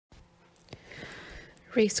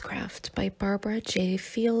Racecraft by Barbara J.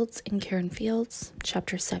 Fields and Karen Fields,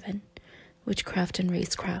 Chapter 7, Witchcraft and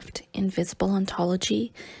Racecraft, Invisible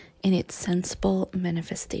Ontology in its Sensible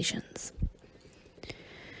Manifestations.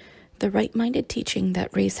 The right-minded teaching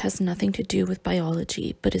that race has nothing to do with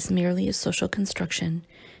biology but is merely a social construction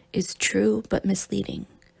is true but misleading.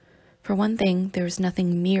 For one thing, there is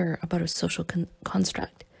nothing mere about a social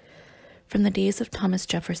construct. From the days of Thomas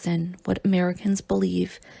Jefferson, what Americans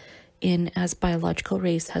believe in as biological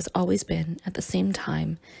race has always been, at the same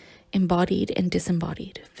time, embodied and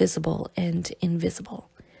disembodied, visible and invisible.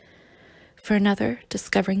 For another,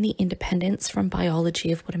 discovering the independence from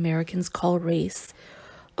biology of what Americans call race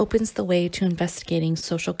opens the way to investigating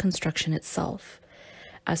social construction itself,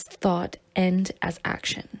 as thought and as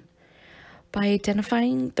action. By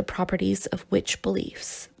identifying the properties of which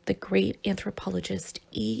beliefs, the great anthropologist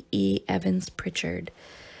E. Evans Pritchard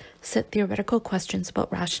set theoretical questions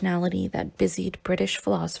about rationality that busied British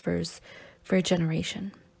philosophers for a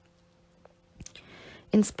generation.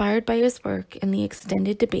 Inspired by his work and the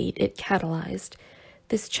extended debate it catalyzed,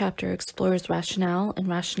 this chapter explores rationale and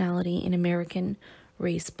rationality in American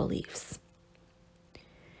race beliefs.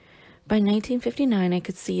 By 1959, I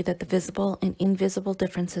could see that the visible and invisible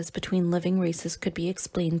differences between living races could be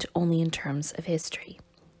explained only in terms of history.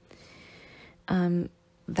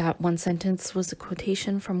 That one sentence was a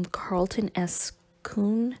quotation from Carlton S.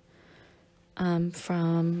 Kuhn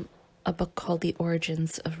from a book called The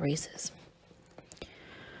Origins of Races.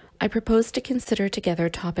 I propose to consider together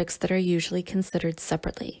topics that are usually considered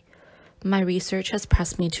separately. My research has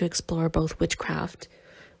pressed me to explore both witchcraft,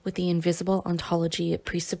 with the invisible ontology it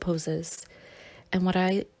presupposes, and what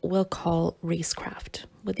I will call racecraft,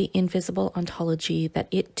 with the invisible ontology that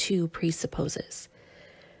it too presupposes.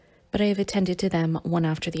 But I have attended to them one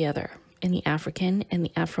after the other, in the African and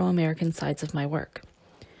the Afro-American sides of my work.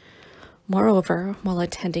 Moreover, while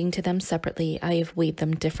attending to them separately, I have weighed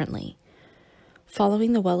them differently.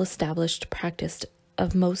 Following the well-established practice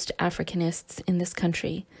of most Africanists in this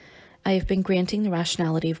country, I have been granting the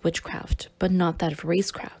rationality of witchcraft, but not that of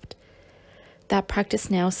racecraft. That practice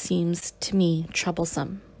now seems to me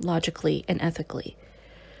troublesome, logically and ethically.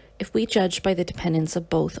 If we judge by the dependence of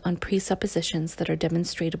both on presuppositions that are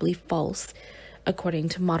demonstrably false according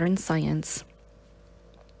to modern science,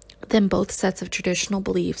 then both sets of traditional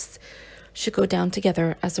beliefs should go down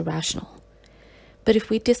together as irrational. But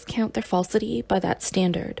if we discount their falsity by that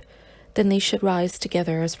standard, then they should rise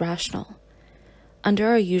together as rational. Under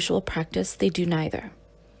our usual practice, they do neither.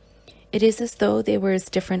 It is as though they were as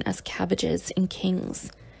different as cabbages and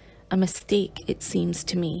kings, a mistake, it seems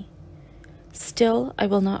to me. Still, I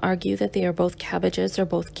will not argue that they are both cabbages or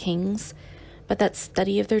both kings, but that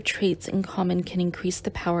study of their traits in common can increase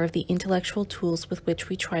the power of the intellectual tools with which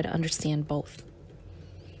we try to understand both.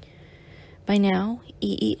 By now,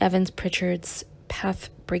 E. Evans Pritchard's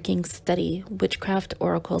path-breaking study, Witchcraft,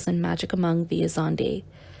 Oracles, and Magic Among the Azande,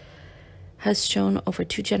 has shown over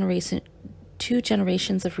two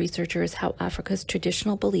generations of researchers how Africa's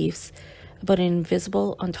traditional beliefs about an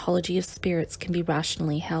invisible ontology of spirits can be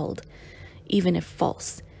rationally held, even if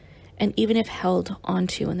false, and even if held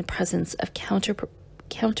onto in the presence of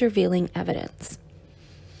countervailing evidence.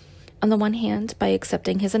 On the one hand, by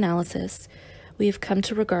accepting his analysis, we have come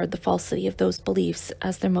to regard the falsity of those beliefs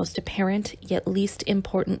as their most apparent yet least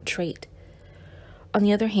important trait. On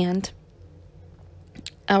the other hand,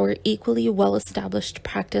 our equally well-established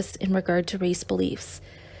practice in regard to race beliefs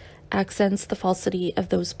accents the falsity of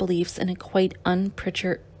those beliefs in a quite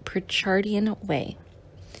un-Pritchardian way.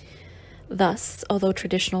 Thus, although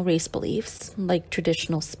traditional race beliefs, like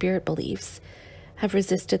traditional spirit beliefs, have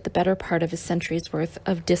resisted the better part of a century's worth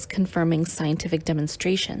of disconfirming scientific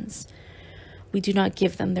demonstrations, we do not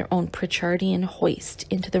give them their own Pritchardian hoist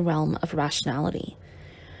into the realm of rationality.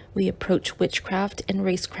 We approach witchcraft and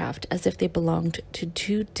racecraft as if they belonged to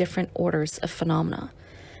two different orders of phenomena,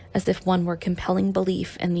 as if one were compelling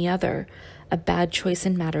belief and the other a bad choice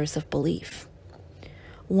in matters of belief.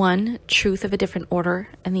 One, truth of a different order,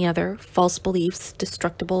 and the other, false beliefs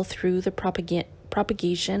destructible through the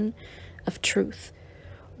propagation of truth.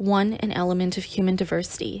 One, an element of human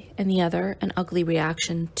diversity, and the other, an ugly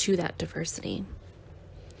reaction to that diversity.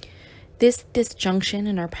 This disjunction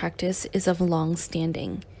in our practice is of long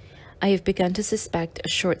standing. I have begun to suspect a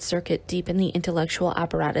short circuit deep in the intellectual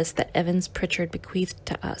apparatus that Evans Pritchard bequeathed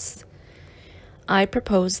to us. I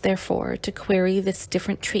propose, therefore, to query this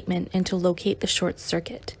different treatment and to locate the short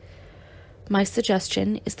circuit. My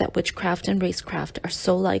suggestion is that witchcraft and racecraft are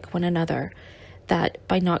so like one another that,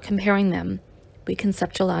 by not comparing them, we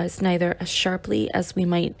conceptualize neither as sharply as we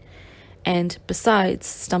might, and, besides,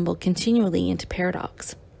 stumble continually into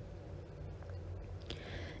paradox.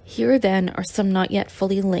 Here then are some not yet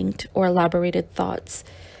fully linked or elaborated thoughts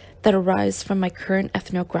that arise from my current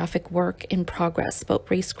ethnographic work in progress about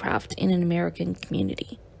racecraft in an American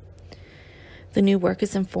community. The new work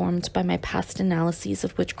is informed by my past analyses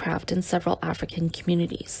of witchcraft in several African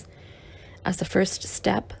communities. As a first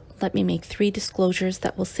step, let me make 3 disclosures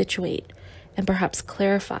that will situate and perhaps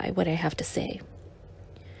clarify what I have to say.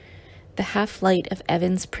 The half-light of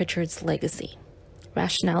Evans Pritchard's legacy,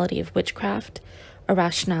 rationality of witchcraft, a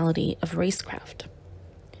rationality of racecraft.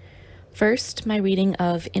 First, my reading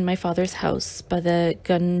of In My Father's House by the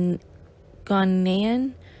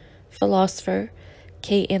Ghanaian philosopher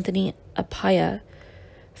K. Anthony Appiah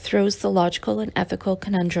throws the logical and ethical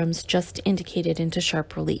conundrums just indicated into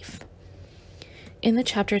sharp relief. In the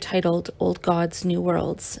chapter titled Old Gods, New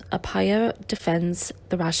Worlds, Appiah defends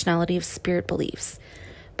the rationality of spirit beliefs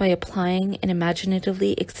by applying and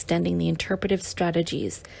imaginatively extending the interpretive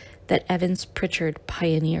strategies that Evans Pritchard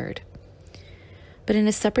pioneered. But in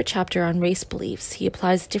a separate chapter on race beliefs, he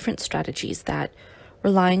applies different strategies that,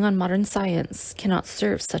 relying on modern science, cannot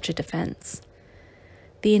serve such a defense.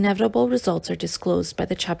 The inevitable results are disclosed by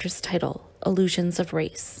the chapter's title, Illusions of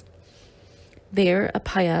Race. There,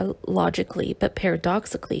 Appiah logically but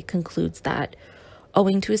paradoxically concludes that,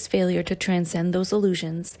 owing to his failure to transcend those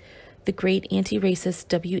illusions, the great anti-racist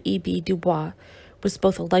W.E.B. Du Bois was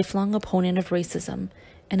both a lifelong opponent of racism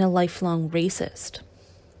and a lifelong racist.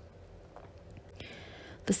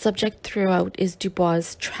 The subject throughout is Du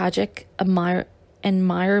Bois' tragic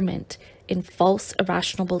admirement in false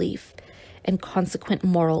irrational belief and consequent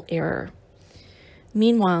moral error.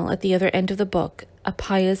 Meanwhile, at the other end of the book,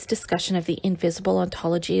 Appiah's discussion of the invisible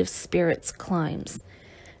ontology of spirits climbs,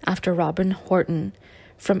 after Robin Horton,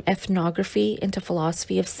 from ethnography into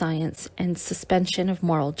philosophy of science and suspension of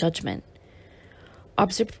moral judgment.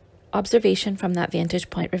 Observation from that vantage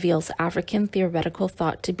point reveals African theoretical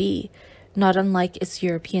thought to be, not unlike its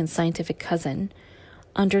European scientific cousin,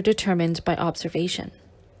 underdetermined by observation.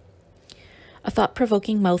 A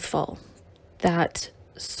thought-provoking mouthful that,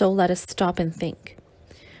 so let us stop and think.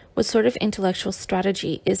 What sort of intellectual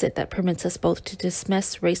strategy is it that permits us both to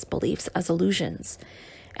dismiss race beliefs as illusions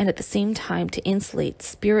and at the same time to insulate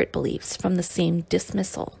spirit beliefs from the same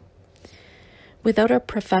dismissal? Without our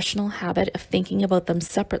professional habit of thinking about them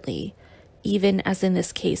separately, even as in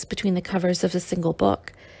this case between the covers of a single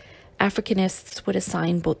book, Africanists would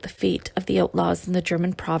assign both the fate of the outlaws in the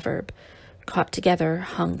German proverb, caught together,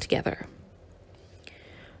 hung together.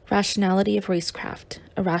 Rationality of racecraft,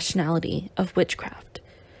 a rationality of witchcraft.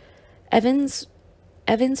 Evans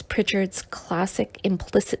Pritchard's classic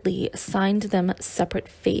implicitly assigned them separate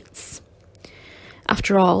fates.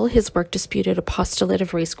 After all, his work disputed a postulate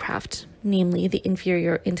of racecraft, namely the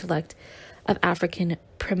inferior intellect of African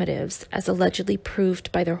primitives, as allegedly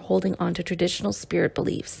proved by their holding on to traditional spirit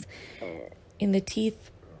beliefs in the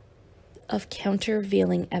teeth of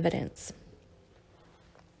countervailing evidence.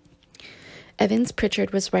 Evans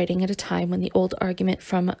Pritchard was writing at a time when the old argument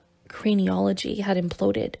from craniology had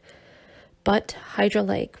imploded, but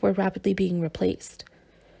Hydra-like were rapidly being replaced.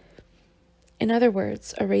 In other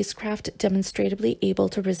words, a racecraft demonstrably able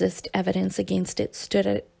to resist evidence against it stood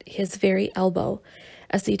at his very elbow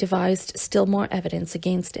as he devised still more evidence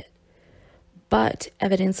against it, but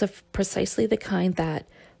evidence of precisely the kind that,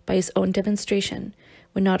 by his own demonstration,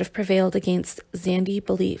 would not have prevailed against Zandi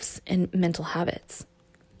beliefs and mental habits.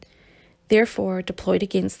 Therefore, deployed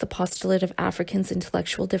against the postulate of Africans'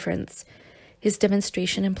 intellectual difference, his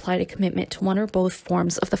demonstration implied a commitment to one or both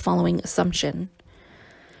forms of the following assumption.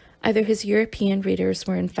 Either his European readers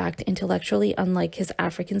were in fact intellectually unlike his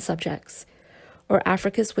African subjects, or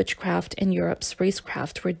Africa's witchcraft and Europe's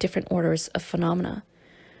racecraft were different orders of phenomena,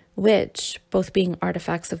 which, both being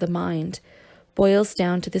artifacts of the mind, boils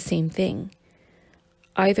down to the same thing.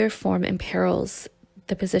 Either form imperils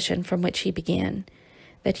the position from which he began,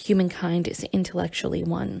 that humankind is intellectually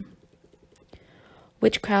one.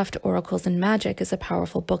 Witchcraft, Oracles, and Magic is a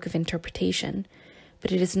powerful book of interpretation,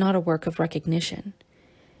 but it is not a work of recognition.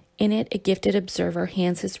 In it, a gifted observer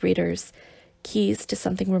hands his readers keys to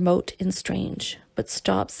something remote and strange, but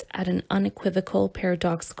stops at an unequivocal,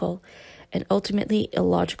 paradoxical, and ultimately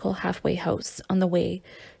illogical halfway house on the way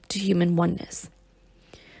to human oneness.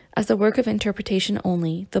 As a work of interpretation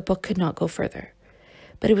only, the book could not go further,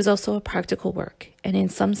 but it was also a practical work, and in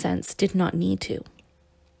some sense did not need to.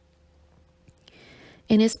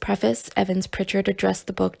 In his preface, Evans Pritchard addressed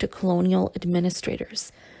the book to colonial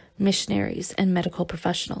administrators, missionaries, and medical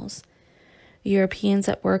professionals, Europeans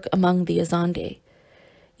at work among the Azande,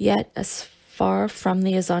 yet as far from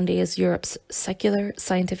the Azande as Europe's secular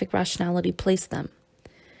scientific rationality placed them.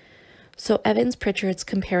 So Evans-Pritchard's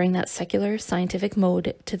comparing that secular scientific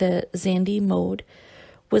mode to the Zandi mode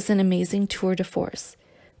was an amazing tour de force,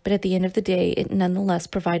 but at the end of the day, it nonetheless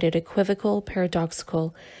provided equivocal,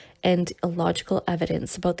 paradoxical, and illogical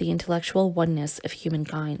evidence about the intellectual oneness of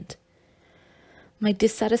humankind. My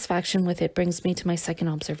dissatisfaction with it brings me to my second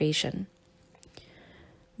observation.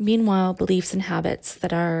 Meanwhile, beliefs and habits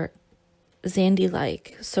that are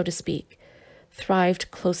Zandi-like, so to speak,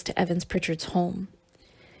 thrived close to Evans-Pritchard's home.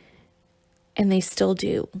 And they still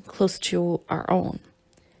do, close to our own.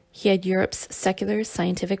 He had Europe's secular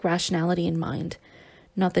scientific rationality in mind,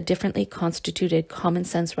 not the differently constituted common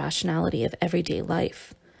sense rationality of everyday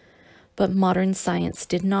life. But modern science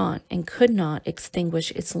did not and could not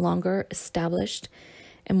extinguish its longer established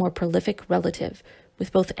and more prolific relative,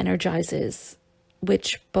 which both energizes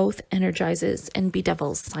and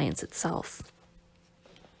bedevils science itself.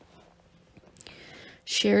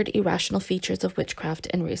 Shared irrational features of witchcraft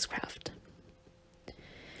and racecraft.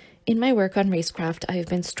 In my work on racecraft, I have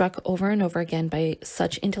been struck over and over again by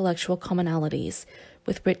such intellectual commonalities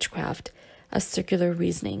with witchcraft as circular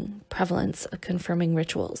reasoning, prevalence of confirming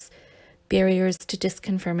rituals, barriers to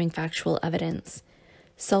disconfirming factual evidence,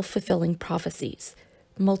 self-fulfilling prophecies,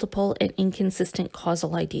 multiple and inconsistent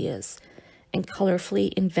causal ideas, and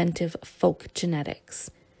colorfully inventive folk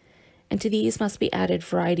genetics. And to these must be added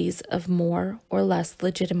varieties of more or less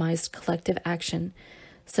legitimized collective action,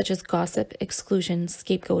 such as gossip, exclusion,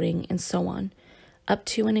 scapegoating, and so on, up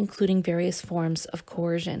to and including various forms of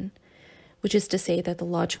coercion, which is to say that the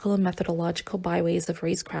logical and methodological byways of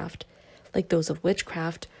racecraft, like those of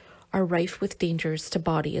witchcraft, are rife with dangers to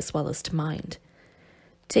body as well as to mind.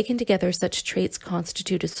 Taken together, such traits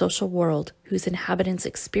constitute a social world whose inhabitants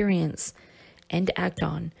experience and act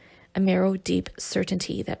on a narrow, deep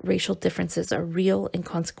certainty that racial differences are real and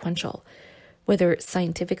consequential, whether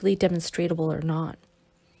scientifically demonstrable or not.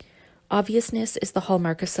 Obviousness is the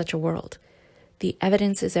hallmark of such a world. The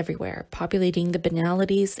evidence is everywhere, populating the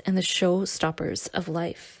banalities and the showstoppers of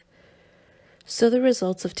life. So the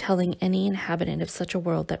results of telling any inhabitant of such a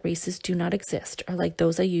world that races do not exist are like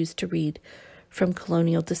those I used to read from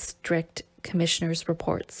colonial district commissioners'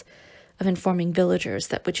 reports of informing villagers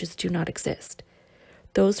that witches do not exist.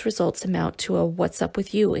 Those results amount to a "what's up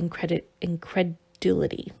with you"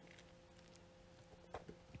 incredulity.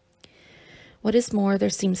 What is more,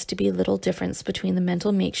 there seems to be little difference between the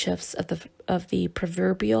mental makeshifts of the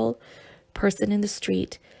proverbial person in the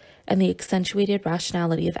street and the accentuated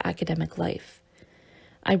rationality of academic life.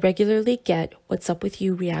 I regularly get "what's up with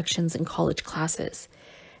you" reactions in college classes,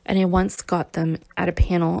 and I once got them at a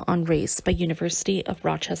panel on race by University of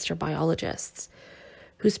Rochester biologists,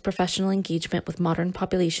 whose professional engagement with modern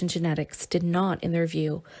population genetics did not, in their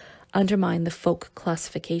view, undermine the folk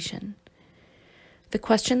classification. The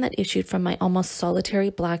question that issued from my almost solitary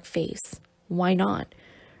black face, "Why not?"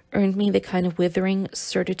 earned me the kind of withering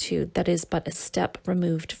certitude that is but a step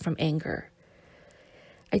removed from anger.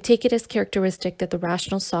 I take it as characteristic that the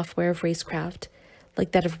rational software of racecraft,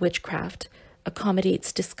 like that of witchcraft,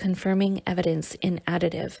 accommodates disconfirming evidence in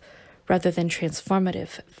additive rather than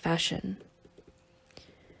transformative fashion.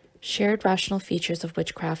 Shared rational features of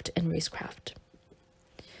witchcraft and racecraft.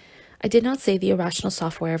 I did not say the irrational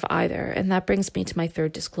software of either, and that brings me to my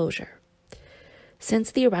third disclosure. Since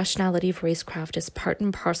the irrationality of racecraft is part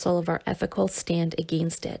and parcel of our ethical stand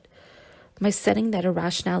against it, my setting that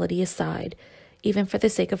irrationality aside, even for the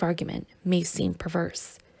sake of argument, may seem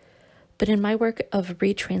perverse. But in my work of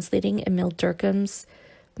retranslating Emil Durkheim's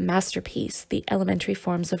masterpiece, The Elementary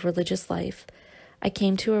Forms of Religious Life, I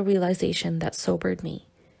came to a realization that sobered me.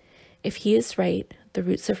 If he is right, the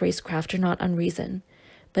roots of racecraft are not unreason,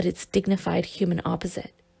 but its dignified human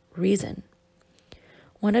opposite, reason.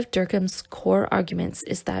 One of Durkheim's core arguments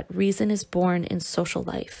is that reason is born in social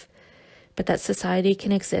life, but that society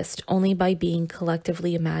can exist only by being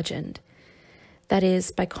collectively imagined. That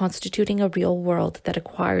is, by constituting a real world that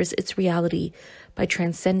acquires its reality by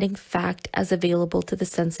transcending fact as available to the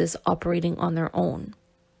senses operating on their own.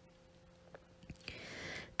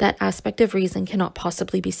 That aspect of reason cannot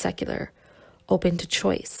possibly be secular, open to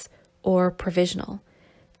choice, or provisional,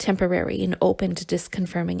 temporary and open to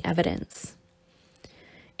disconfirming evidence.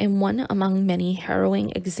 In one among many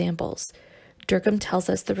harrowing examples, Durkheim tells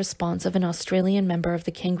us the response of an Australian member of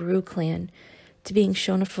the kangaroo clan to being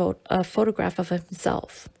shown a photograph of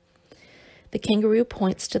himself. The kangaroo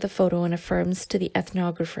points to the photo and affirms to the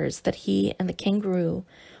ethnographers that he and the kangaroo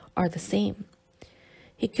are the same.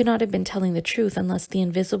 He could not have been telling the truth unless the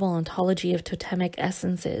invisible ontology of totemic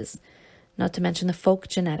essences, not to mention the folk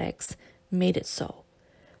genetics, made it so.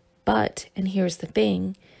 But, and here's the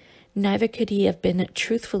thing, neither could he have been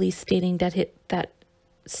truthfully stating that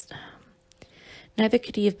Neither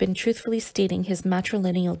could he have been truthfully stating his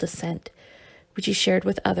matrilineal descent, which he shared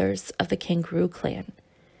with others of the kangaroo clan.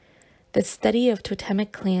 The study of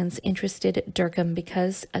totemic clans interested Durkheim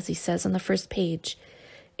because, as he says on the first page,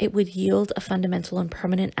 it would yield a fundamental and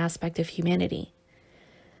permanent aspect of humanity.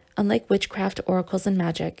 Unlike witchcraft, oracles, and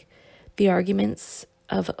magic, the arguments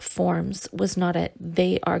of forms was not a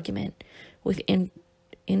they argument with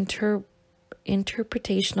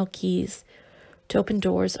interpretational keys to open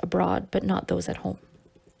doors abroad, but not those at home.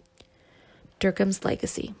 Durkheim's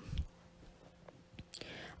legacy.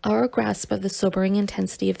 Our grasp of the sobering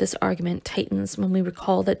intensity of this argument tightens when we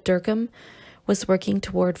recall that Durkheim was working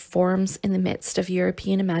toward forms in the midst of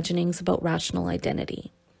European imaginings about rational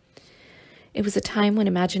identity. It was a time when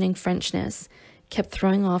imagining Frenchness kept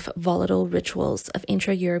throwing off volatile rituals of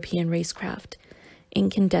intra-European racecraft,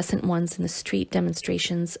 incandescent ones in the street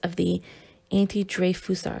demonstrations of the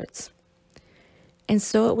anti-Dreyfusards. And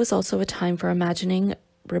so it was also a time for imagining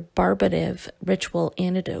rebarbative ritual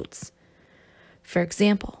antidotes. For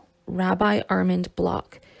example, Rabbi Armand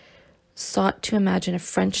Bloch sought to imagine a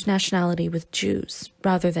French nationality with Jews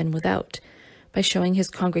rather than without, by showing his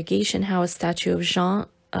congregation how a statue of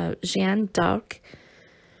Jeanne d'Arc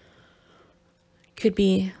could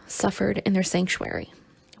be suffered in their sanctuary.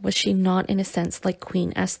 Was she not, in a sense, like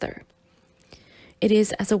Queen Esther? It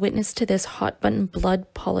is as a witness to this hot-button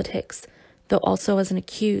blood politics, though also as an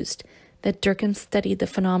accused, that Durkheim studied the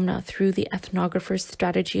phenomena through the ethnographer's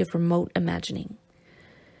strategy of remote imagining.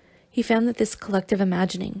 He found that this collective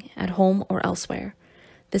imagining, at home or elsewhere,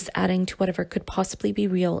 this adding to whatever could possibly be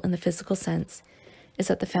real in the physical sense,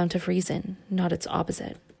 is at the fount of reason, not its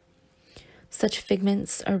opposite. Such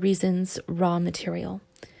figments are reason's raw material.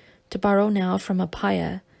 To borrow now from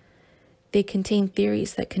Appiah, they contain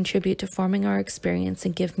theories that contribute to forming our experience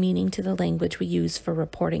and give meaning to the language we use for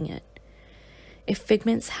reporting it. If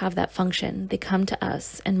figments have that function, they come to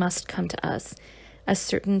us and must come to us as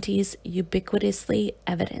certainties ubiquitously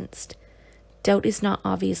evidenced. Doubt is not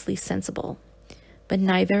obviously sensible, but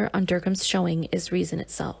neither, on Durkheim's showing, is reason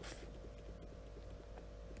itself.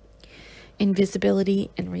 Invisibility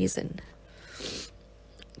and reason.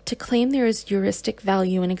 To claim there is heuristic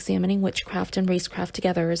value in examining witchcraft and racecraft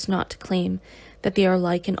together is not to claim that they are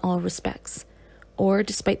alike in all respects, or,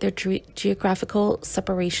 despite their geographical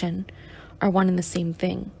separation, are one and the same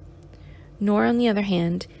thing. Nor, on the other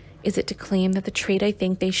hand, is it to claim that the trait I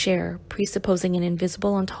think they share, presupposing an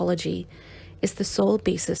invisible ontology, is the sole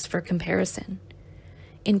basis for comparison.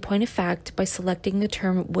 In point of fact, by selecting the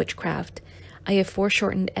term witchcraft, I have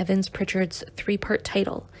foreshortened Evans Pritchard's three-part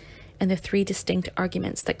title and the three distinct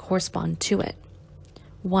arguments that correspond to it.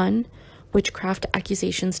 1. Witchcraft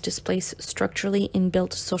accusations displace structurally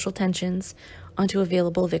inbuilt social tensions onto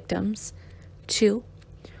available victims. 2.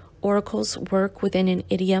 Oracles work within an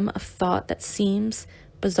idiom of thought that seems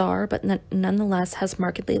bizarre but nonetheless has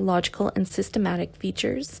markedly logical and systematic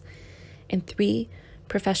features. And 3.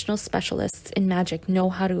 Professional specialists in magic know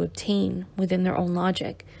how to obtain, within their own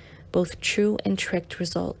logic, both true and tricked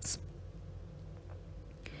results.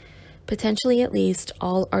 Potentially, at least,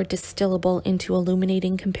 all are distillable into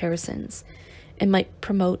illuminating comparisons and might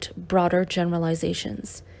promote broader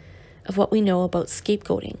generalizations of what we know about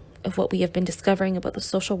scapegoating, of what we have been discovering about the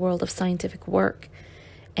social world of scientific work,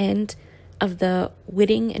 and of the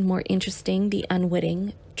witting and more interesting, the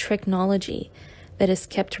unwitting, tricknology that has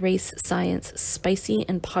kept race science spicy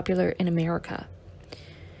and popular in America.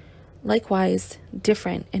 Likewise,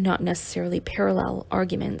 different and not necessarily parallel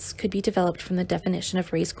arguments could be developed from the definition of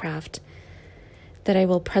racecraft that I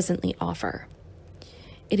will presently offer.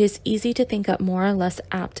 It is easy to think up more or less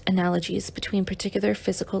apt analogies between particular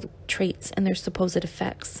physical traits and their supposed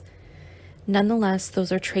effects. Nonetheless,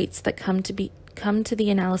 those are traits that come to the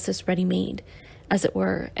analysis ready-made, as it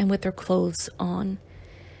were, and with their clothes on.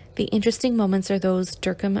 The interesting moments are those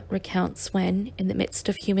Durkheim recounts when, in the midst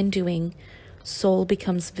of human doing, soul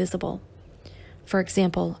becomes visible. For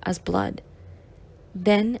example, as blood.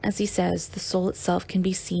 Then, as he says, the soul itself can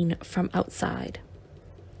be seen from outside.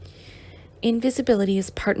 Invisibility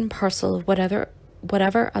is part and parcel of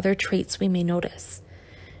whatever other traits we may notice.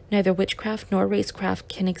 Neither witchcraft nor racecraft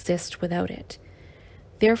can exist without it.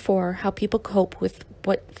 Therefore, how people cope with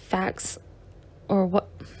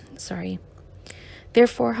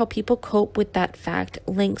that fact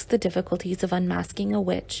links the difficulties of unmasking a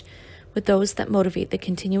witch with those that motivate the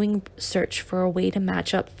continuing search for a way to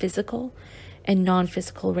match up physical and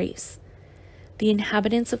non-physical race. The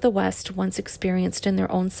inhabitants of the West once experienced in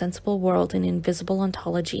their own sensible world an invisible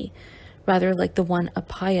ontology, rather like the one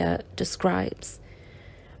Appiah describes.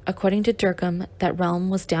 According to Durkheim, that realm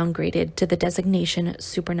was downgraded to the designation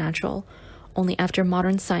supernatural, only after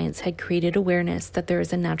modern science had created awareness that there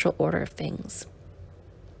is a natural order of things.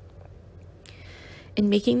 In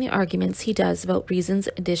making the arguments he does about reason's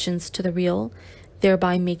additions to the real,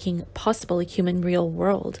 thereby making possible a human real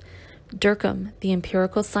world, Durkheim, the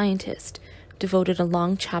empirical scientist, devoted a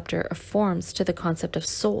long chapter of forms to the concept of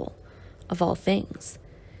soul, of all things.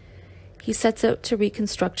 He sets out to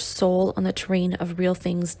reconstruct soul on the terrain of real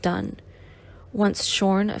things done. Once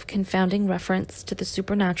shorn of confounding reference to the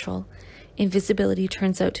supernatural, invisibility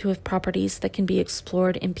turns out to have properties that can be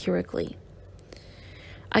explored empirically.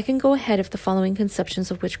 I can go ahead if the following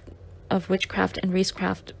conceptions of witchcraft and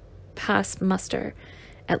racecraft pass muster,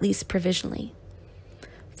 at least provisionally.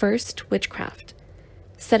 First, witchcraft.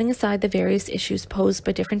 Setting aside the various issues posed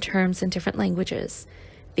by different terms in different languages,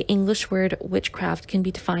 the English word witchcraft can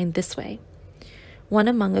be defined this way: one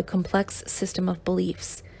among a complex system of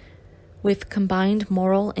beliefs, with combined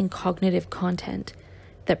moral and cognitive content,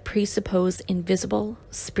 that presuppose invisible,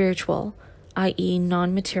 spiritual, i.e.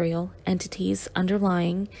 non-material, entities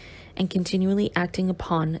underlying and continually acting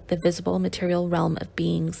upon the visible material realm of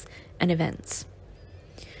beings and events.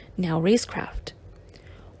 Now, racecraft.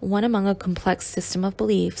 One among a complex system of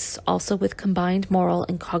beliefs, also with combined moral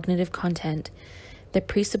and cognitive content, that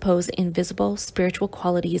presuppose invisible spiritual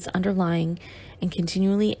qualities underlying and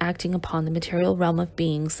continually acting upon the material realm of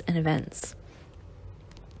beings and events.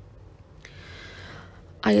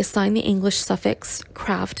 I assign the English suffix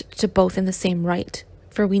craft to both in the same right,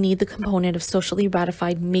 for we need the component of socially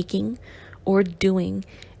ratified making or doing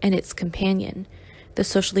and its companion, the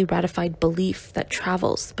socially ratified belief that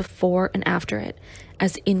travels before and after it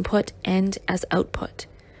as input and as output.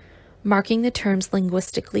 Marking the terms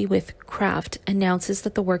linguistically with craft announces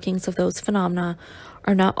that the workings of those phenomena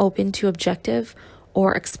are not open to objective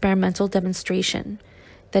or experimental demonstration,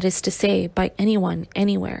 that is to say, by anyone,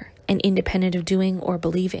 anywhere, and independent of doing or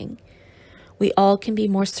believing. We all can be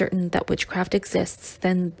more certain that witchcraft exists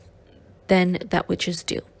than that witches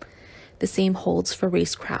do. The same holds for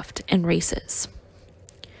racecraft and races.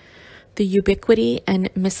 The ubiquity and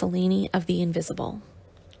miscellany of the invisible.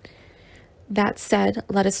 That said,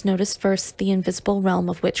 let us notice first the invisible realm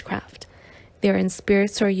of witchcraft. Therein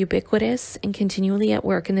spirits are ubiquitous and continually at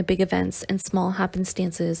work in the big events and small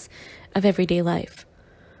happenstances of everyday life.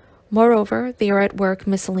 Moreover, they are at work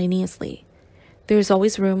miscellaneously. There is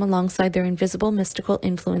always room alongside their invisible mystical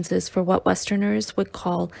influences for what Westerners would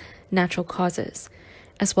call natural causes,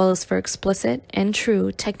 as well as for explicit and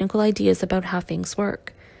true technical ideas about how things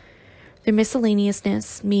work. Their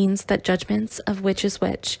miscellaneousness means that judgments of which is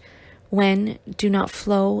which, when do not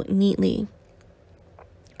flow neatly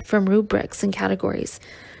from rubrics and categories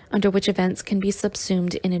under which events can be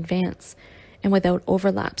subsumed in advance and without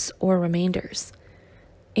overlaps or remainders.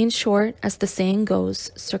 In short, as the saying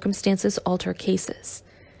goes, circumstances alter cases.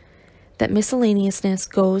 That miscellaneousness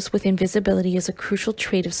goes with invisibility as a crucial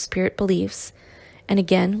trait of spirit beliefs, and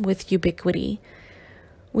again with ubiquity.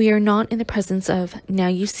 We are not in the presence of, now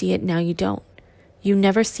you see it, now you don't. You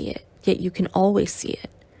never see it, yet you can always see it.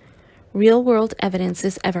 Real-world evidence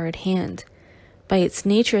is ever at hand. By its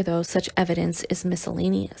nature, though, such evidence is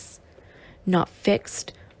miscellaneous, not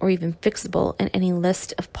fixed or even fixable in any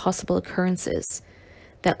list of possible occurrences.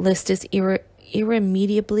 That list is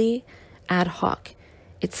irremediably ad hoc.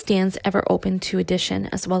 It stands ever open to addition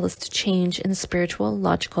as well as to change in the spiritual,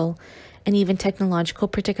 logical, and even technological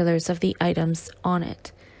particulars of the items on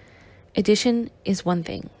it. Addition is one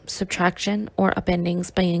thing. Subtraction or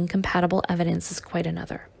upendings by incompatible evidence is quite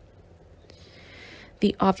another.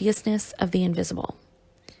 The obviousness of the invisible.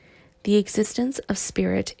 The existence of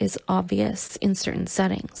spirit is obvious in certain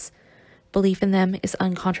settings. Belief in them is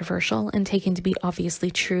uncontroversial and taken to be obviously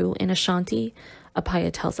true in Ashanti, Apaya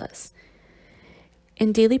tells us.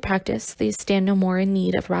 In daily practice, they stand no more in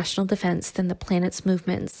need of rational defense than the planet's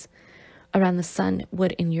movements around the sun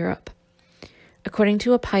would in Europe. According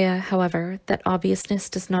to Apaya, however, that obviousness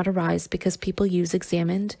does not arise because people use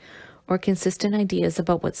examined or consistent ideas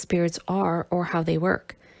about what spirits are or how they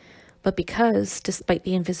work, but because, despite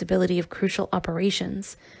the invisibility of crucial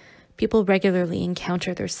operations, people regularly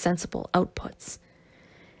encounter their sensible outputs.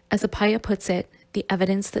 As Apaya puts it, the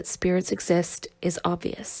evidence that spirits exist is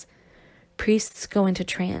obvious. Priests go into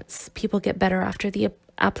trance. People get better after the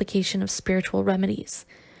application of spiritual remedies.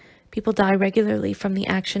 People die regularly from the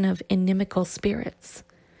action of inimical spirits.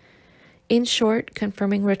 In short,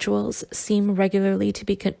 confirming rituals seem regularly to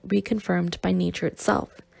be reconfirmed by nature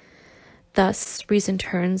itself. Thus, reason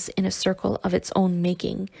turns in a circle of its own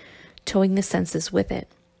making, towing the senses with it.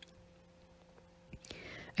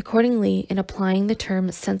 Accordingly, in applying the term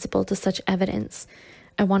sensible to such evidence,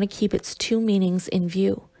 I want to keep its two meanings in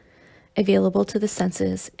view, available to the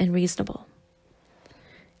senses and reasonable.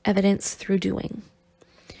 Evidence through doing.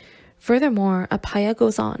 Furthermore, Apaya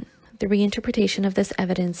goes on, the reinterpretation of this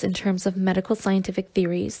evidence in terms of medical scientific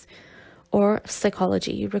theories or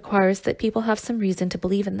psychology requires that people have some reason to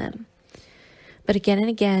believe in them. But again and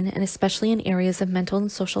again, and especially in areas of mental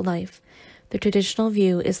and social life, the traditional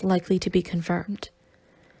view is likely to be confirmed.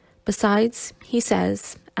 Besides, he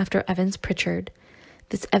says, after Evans Pritchard,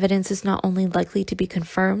 this evidence is not only likely to be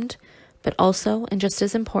confirmed, but also, and just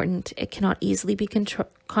as important, it cannot easily be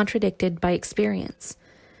contradicted by experience.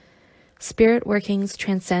 Spirit workings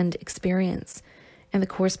transcend experience, and the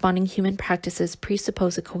corresponding human practices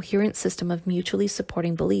presuppose a coherent system of mutually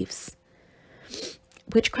supporting beliefs.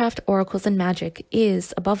 Witchcraft, Oracles, and Magic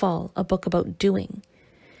is, above all, a book about doing.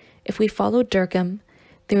 If we follow Durkheim,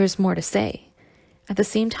 there is more to say. At the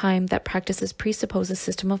same time that practices presuppose a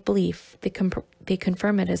system of belief, they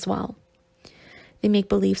confirm it as well. They make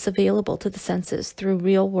beliefs available to the senses through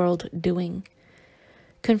real-world doing.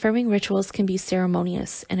 Confirming rituals can be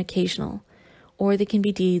ceremonious and occasional, or they can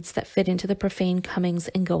be deeds that fit into the profane comings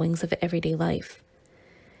and goings of everyday life.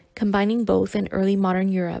 Combining both in early modern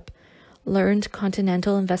Europe, learned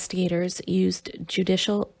continental investigators used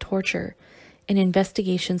judicial torture in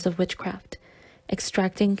investigations of witchcraft,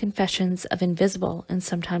 extracting confessions of invisible and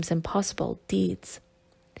sometimes impossible deeds.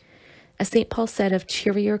 As St. Paul said of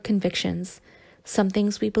cheerier convictions, some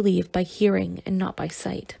things we believe by hearing and not by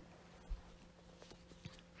sight.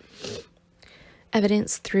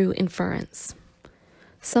 Evidence through inference.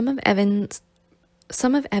 Some of Evans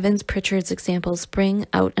Pritchard's examples bring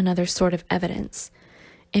out another sort of evidence,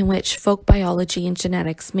 in which folk biology and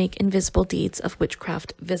genetics make invisible deeds of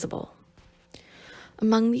witchcraft visible.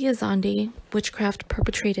 Among the Azande, witchcraft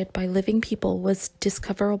perpetrated by living people was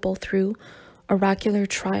discoverable through oracular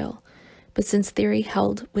trial, but since theory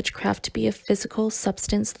held witchcraft to be a physical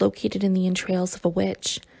substance located in the entrails of a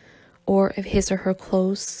witch, or of his or her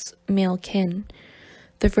close male kin,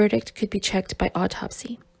 the verdict could be checked by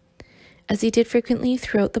autopsy. As he did frequently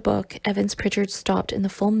throughout the book, Evans Pritchard stopped in the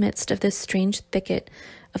full midst of this strange thicket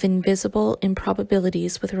of invisible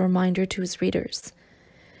improbabilities with a reminder to his readers.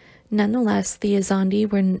 Nonetheless, the Azande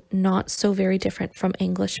were not so very different from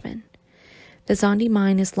Englishmen. The Zandi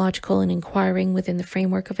mind is logical and inquiring within the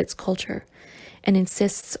framework of its culture, and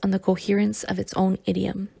insists on the coherence of its own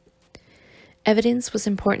idiom. Evidence was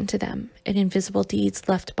important to them, and invisible deeds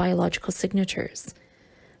left biological signatures.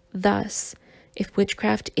 Thus, if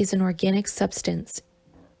witchcraft is an organic substance,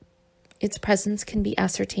 its presence can be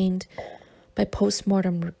ascertained by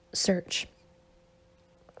post-mortem search.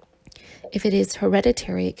 If it is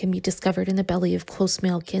hereditary, it can be discovered in the belly of close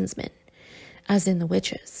male kinsmen, as in the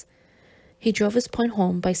witches. He drove his point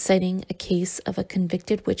home by citing a case of a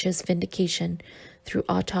convicted witch's vindication through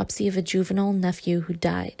autopsy of a juvenile nephew who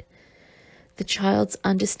died. The child's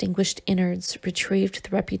undistinguished innards retrieved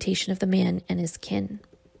the reputation of the man and his kin.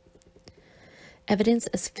 Evidence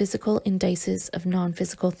as physical indices of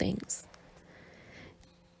non-physical things.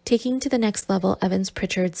 Taking to the next level Evans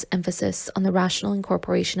Pritchard's emphasis on the rational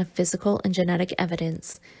incorporation of physical and genetic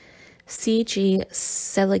evidence, C.G.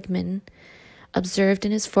 Seligman observed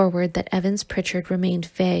in his foreword that Evans Pritchard remained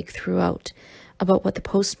vague throughout about what the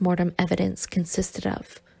post-mortem evidence consisted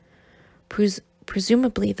of.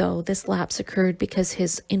 Presumably, though, this lapse occurred because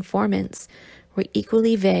his informants were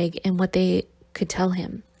equally vague in what they could tell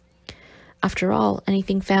him. After all,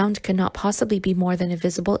 anything found could not possibly be more than a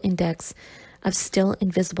visible index of still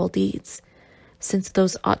invisible deeds, since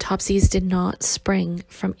those autopsies did not spring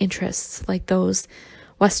from interests like those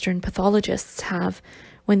Western pathologists have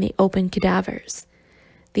when they open cadavers.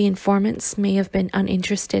 The informants may have been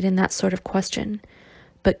uninterested in that sort of question,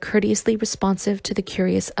 but courteously responsive to the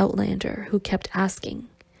curious outlander who kept asking.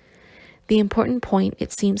 The important point,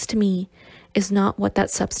 it seems to me, is not what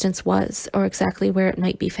that substance was or exactly where it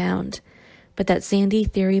might be found, but that Zandi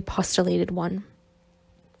theory postulated one.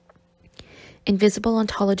 Invisible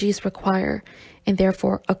ontologies require, and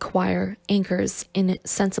therefore acquire, anchors in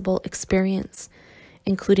sensible experience,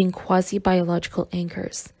 including quasi-biological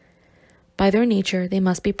anchors. By their nature, they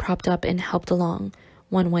must be propped up and helped along,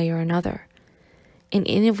 one way or another. An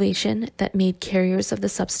innovation that made carriers of the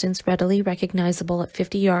substance readily recognizable at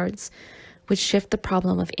 50 yards would shift the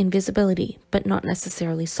problem of invisibility, but not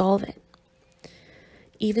necessarily solve it.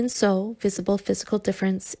 Even so, visible physical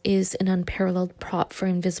difference is an unparalleled prop for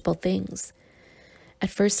invisible things. At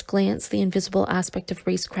first glance, the invisible aspect of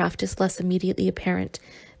racecraft is less immediately apparent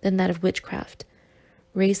than that of witchcraft.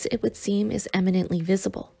 Race, it would seem, is eminently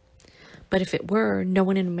visible. But if it were, no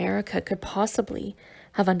one in America could possibly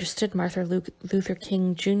have understood Martin Luther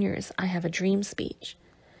King Jr.'s "I Have a Dream" speech.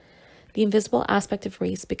 The invisible aspect of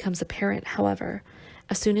race becomes apparent, however,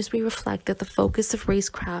 as soon as we reflect that the focus of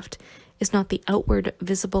racecraft is not the outward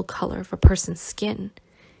visible color of a person's skin,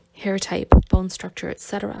 hair type, bone structure,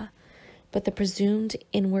 etc., but the presumed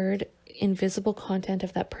inward invisible content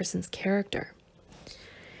of that person's character.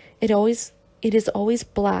 It is always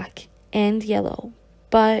black and yellow,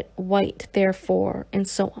 but white, therefore, and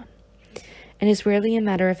so on, and is rarely a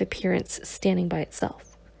matter of appearance standing by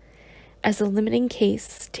itself. As a limiting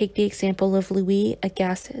case, take the example of Louis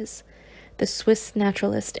Agassiz, the Swiss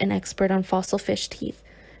naturalist and expert on fossil fish teeth,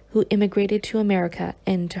 who immigrated to America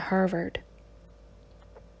and to Harvard.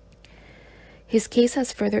 His case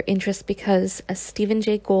has further interest because, as Stephen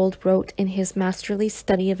Jay Gould wrote in his masterly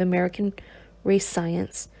study of American race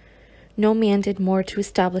science, no man did more to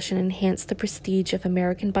establish and enhance the prestige of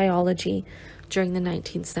American biology during the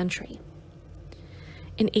 19th century.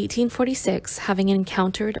 In 1846, having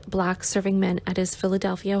encountered black serving men at his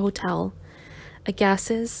Philadelphia hotel,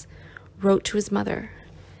 Agassiz wrote to his mother,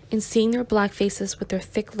 "In seeing their black faces with their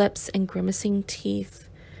thick lips and grimacing teeth,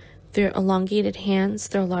 their elongated hands,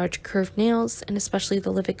 their large curved nails, and especially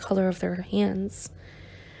the livid color of their hands,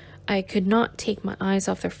 I could not take my eyes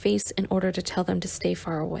off their face in order to tell them to stay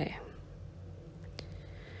far away."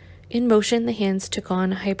 In motion, the hands took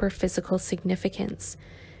on hyperphysical significance,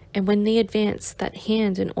 and when they advanced that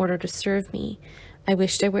hand in order to serve me, I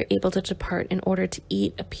wished I were able to depart in order to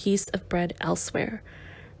eat a piece of bread elsewhere,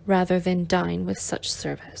 rather than dine with such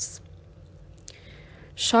service.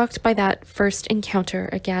 Shocked by that first encounter,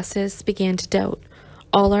 Agassiz began to doubt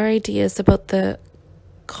all our ideas about the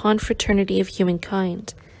confraternity of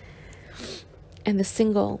humankind and the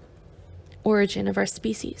single origin of our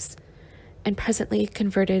species, and presently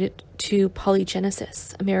converted it to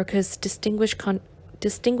polygenesis, America's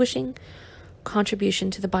distinguishing contribution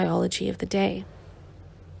to the biology of the day.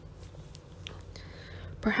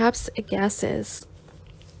 Perhaps Agassiz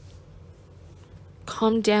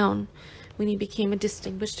calmed down when he became a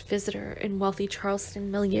distinguished visitor in wealthy Charleston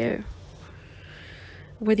milieu,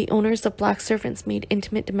 where the owners of black servants made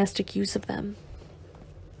intimate domestic use of them.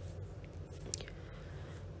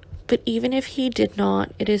 But even if he did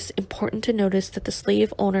not, it is important to notice that the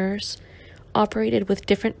slave owners operated with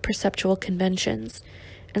different perceptual conventions,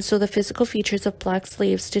 and so the physical features of black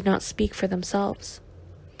slaves did not speak for themselves.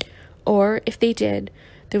 Or, if they did,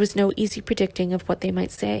 there was no easy predicting of what they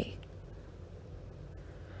might say.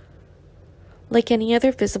 Like any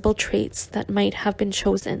other visible traits that might have been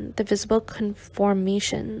chosen, the visible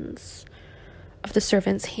conformations of the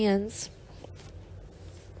servants' hands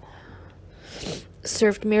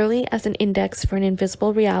served merely as an index for an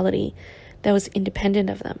invisible reality that was independent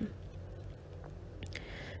of them.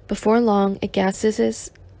 Before long, Agassiz's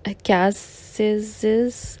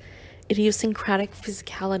idiosyncratic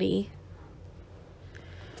physicality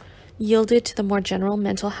yielded to the more general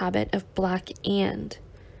mental habit of black and.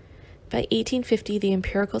 By 1850, the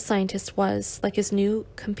empirical scientist was, like his new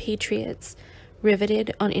compatriots,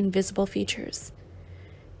 riveted on invisible features.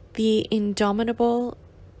 The indomitable,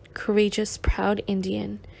 courageous, proud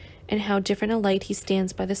Indian, and how different a light he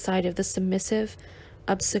stands by the side of the submissive,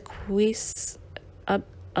 obsequious,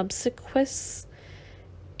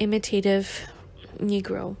 imitative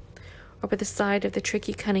Negro, or by the side of the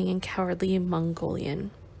tricky, cunning, and cowardly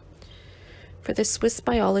Mongolian. For the Swiss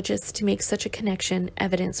biologists to make such a connection,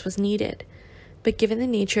 evidence was needed, but given the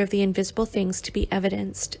nature of the invisible things to be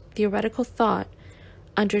evidenced, theoretical thought,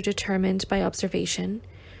 underdetermined by observation,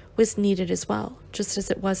 was needed as well, just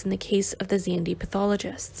as it was in the case of the Zandi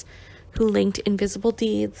pathologists, who linked invisible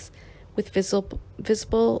deeds with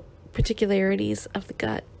visible particularities of the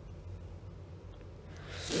gut.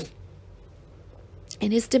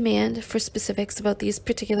 In his demand for specifics about these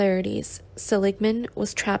particularities, Seligman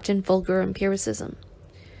was trapped in vulgar empiricism.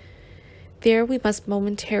 There we must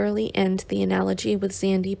momentarily end the analogy with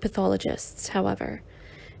Zandi pathologists, however,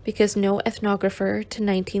 because no ethnographer to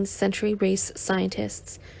 19th century race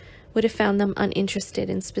scientists would have found them uninterested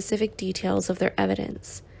in specific details of their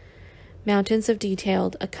evidence. Mountains of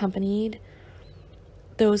detail accompanied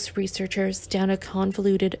those researchers down a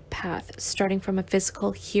convoluted path, starting from a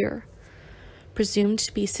physical here, presumed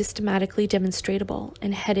to be systematically demonstrable,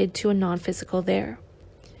 and headed to a non-physical there,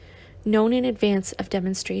 known in advance of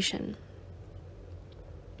demonstration.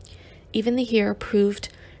 Even the here proved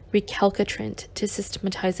recalcitrant to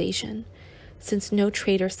systematization, since no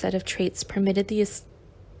trait or set of traits permitted the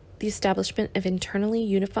establishment of internally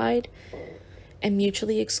unified and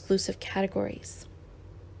mutually exclusive categories.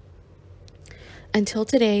 Until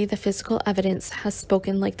today, the physical evidence has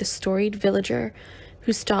spoken like the storied villager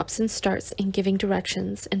who stops and starts in giving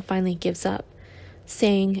directions and finally gives up,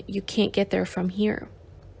 saying, "You can't get there from here."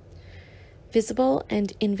 Visible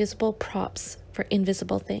and invisible props for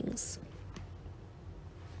invisible things.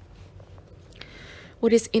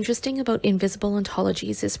 What is interesting about invisible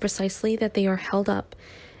ontologies is precisely that they are held up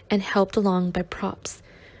and helped along by props,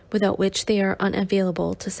 without which they are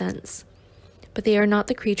unavailable to sense. But they are not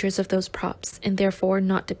the creatures of those props, and therefore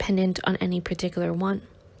not dependent on any particular one.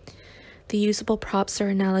 The usable props are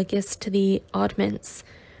analogous to the oddments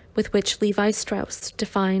with which Levi Strauss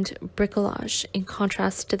defined bricolage in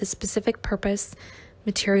contrast to the specific purpose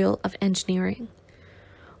material of engineering.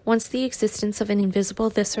 Once the existence of an invisible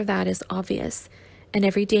this or that is obvious, and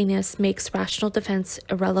everydayness makes rational defense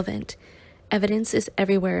irrelevant, evidence is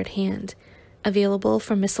everywhere at hand, available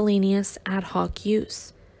for miscellaneous ad hoc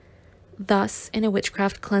use. Thus, in a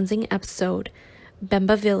witchcraft cleansing episode,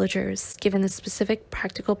 Bemba villagers, given the specific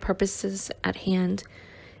practical purposes at hand,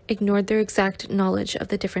 ignored their exact knowledge of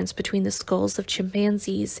the difference between the skulls of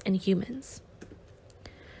chimpanzees and humans.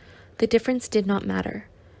 The difference did not matter.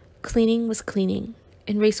 Cleaning was cleaning.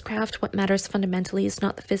 In Racecraft, what matters fundamentally is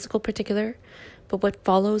not the physical particular, but what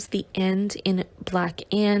follows the end in black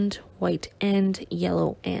and, white and,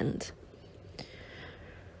 yellow and.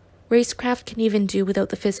 Racecraft can even do without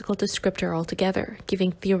the physical descriptor altogether,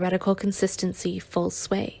 giving theoretical consistency full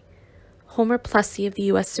sway. Homer Plessy of the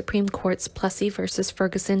U.S. Supreme Court's Plessy v.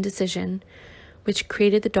 Ferguson decision, which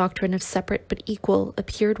created the doctrine of separate but equal,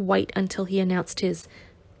 appeared white until he announced his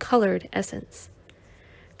colored essence.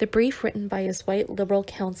 The brief written by his white liberal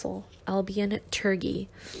counsel, Albion Turgey,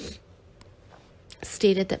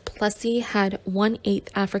 stated that Plessy had 1/8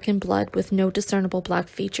 African blood with no discernible black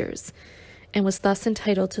features, and was thus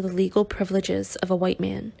entitled to the legal privileges of a white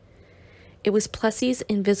man. It was Plessy's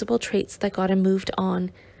invisible traits that got him moved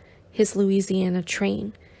on his Louisiana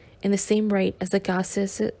train, in the same right as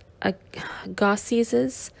Agassiz's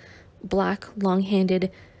black,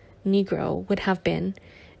 long-handed Negro would have been,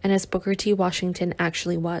 and as Booker T. Washington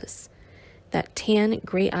actually was. That tan,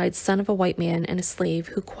 gray-eyed son of a white man and a slave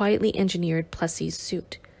who quietly engineered Plessy's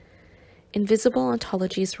suit. Invisible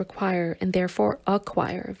ontologies require, and therefore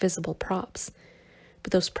acquire, visible props.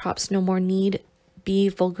 But those props no more need be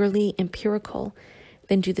vulgarly empirical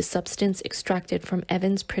than do the substance extracted from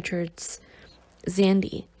Evans Pritchard's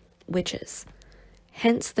Zandi witches.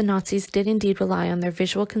 Hence, the Nazis did indeed rely on their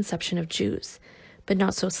visual conception of Jews, but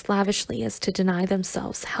not so slavishly as to deny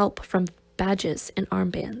themselves help from badges and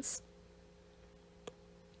armbands.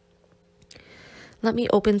 Let me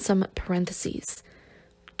open some parentheses.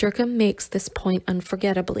 Durkheim makes this point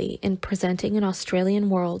unforgettably in presenting an Australian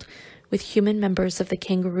world with human members of the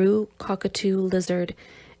kangaroo, cockatoo, lizard,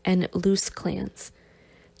 and loose clans.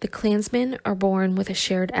 The clansmen are born with a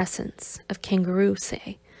shared essence, of kangaroo,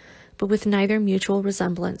 say, but with neither mutual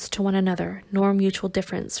resemblance to one another nor mutual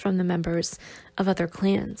difference from the members of other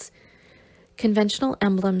clans. Conventional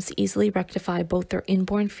emblems easily rectify both their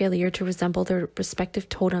inborn failure to resemble their respective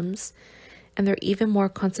totems and their even more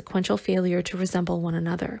consequential failure to resemble one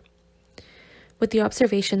another. With the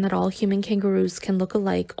observation that all human kangaroos can look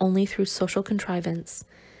alike only through social contrivance,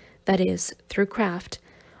 that is, through craft,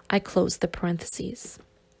 I close the parentheses.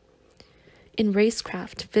 In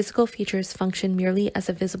Racecraft, physical features function merely as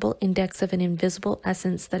a visible index of an invisible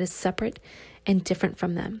essence that is separate and different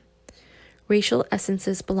from them. Racial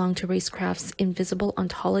essences belong to Racecraft's invisible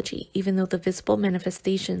ontology, even though the visible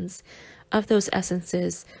manifestations of those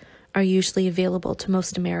essences are usually available to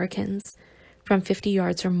most Americans, from 50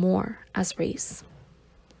 yards or more, as race.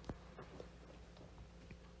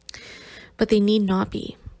 But they need not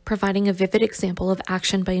be, providing a vivid example of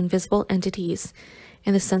action by invisible entities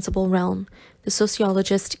in the sensible realm. The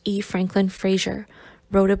sociologist E. Franklin Fraser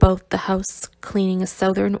wrote about the house cleaning a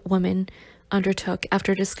Southern woman undertook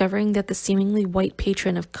after discovering that the seemingly white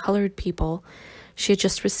patron of colored people she had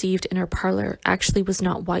just received in her parlor actually was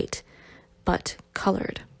not white, but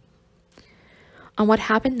colored. On what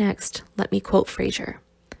happened next, let me quote Fraser.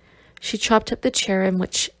 She chopped up the chair in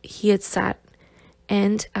which he had sat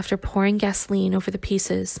and, after pouring gasoline over the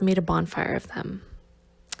pieces, made a bonfire of them.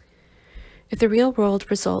 If the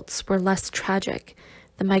real-world results were less tragic,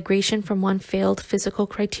 the migration from one failed physical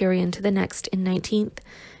criterion to the next in 19th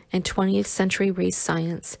and 20th century race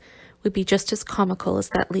science would be just as comical as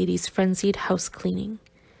that lady's frenzied house cleaning.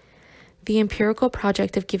 The empirical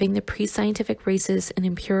project of giving the pre-scientific races an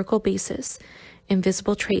empirical basis,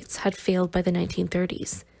 invisible traits, had failed by the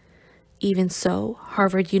 1930s. Even so,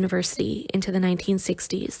 Harvard University, into the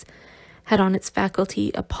 1960s, had on its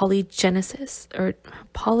faculty a polygenist,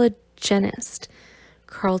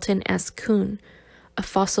 Carlton S. Kuhn, a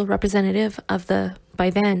fossil representative of the,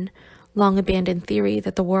 by then, long-abandoned theory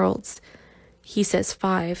that the world's, he says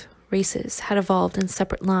 5, races had evolved in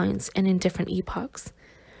separate lines and in different epochs.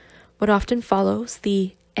 What often follows,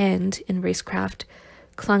 the and, in Racecraft,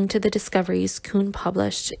 clung to the discoveries Kuhn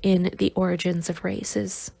published in The Origin of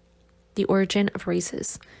Races,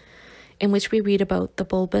 in which we read about the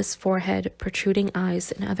bulbous forehead, protruding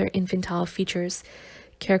eyes, and other infantile features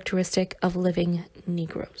characteristic of living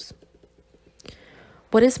Negroes.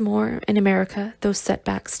 What is more, in America, those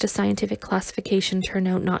setbacks to scientific classification turn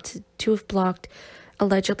out not to have blocked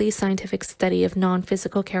allegedly scientific study of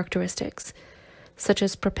non-physical characteristics, such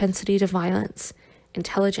as propensity to violence,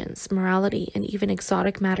 intelligence, morality, and even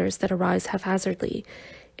exotic matters that arise haphazardly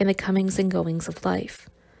in the comings and goings of life.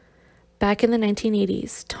 Back in the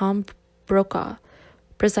 1980s, Tom Brokaw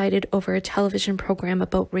presided over a television program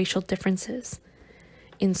about racial differences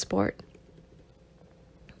in sport.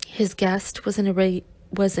 His guest was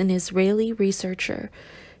an Israeli researcher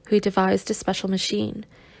who devised a special machine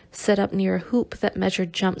set up near a hoop that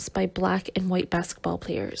measured jumps by black and white basketball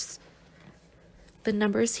players. The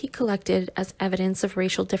numbers he collected as evidence of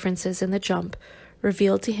racial differences in the jump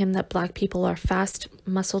revealed to him that black people are fast,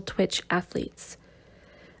 muscle-twitch athletes.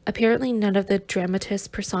 Apparently, none of the dramatis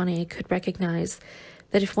personae could recognize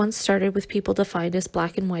that if one started with people defined as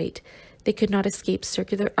black and white, they could not escape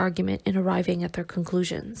circular argument in arriving at their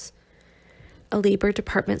conclusions. A Labor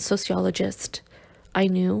Department sociologist I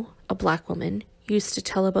knew, a black woman, used to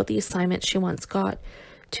tell about the assignment she once got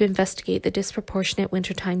to investigate the disproportionate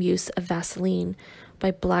wintertime use of Vaseline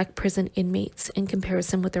by black prison inmates in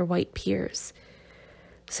comparison with their white peers.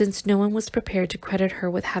 Since no one was prepared to credit her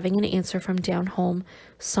with having an answer from down home,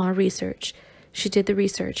 saw research, she did the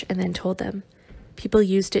research and then told them. People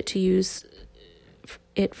used it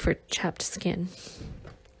for chapped skin.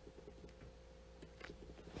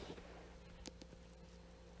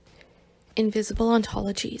 Invisible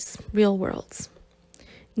ontologies, real worlds.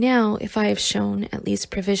 Now, if I have shown, at least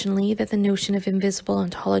provisionally, that the notion of invisible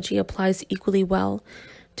ontology applies equally well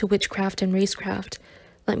to witchcraft and racecraft,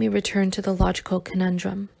 let me return to the logical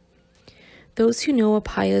conundrum. Those who know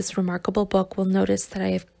Apaya's remarkable book will notice that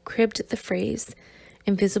I have cribbed the phrase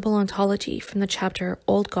invisible ontology from the chapter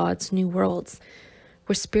Old Gods, New Worlds,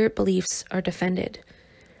 where spirit beliefs are defended.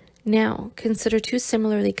 Now, consider two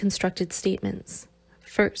similarly constructed statements.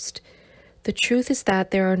 First, the truth is that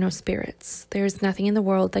there are no spirits. There is nothing in the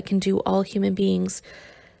world that can do all human beings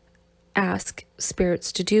ask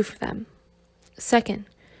spirits to do for them. Second,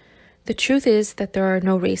 the truth is that there are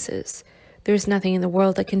no races. There is nothing in the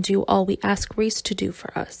world that can do all we ask race to do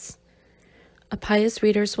for us. Apaya's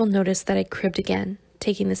readers will notice that I cribbed again,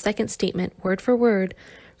 taking the second statement word for word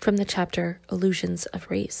from the chapter Illusions of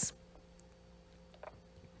Race.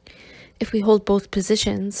 If we hold both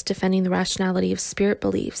positions, defending the rationality of spirit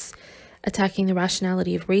beliefs, attacking the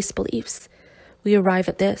rationality of race beliefs, we arrive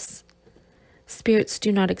at this. Spirits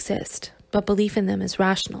do not exist, but belief in them is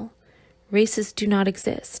rational. Races do not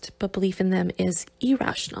exist, but belief in them is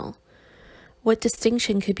irrational. What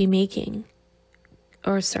distinction could we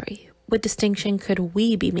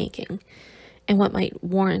be making, and what might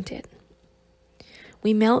warrant it?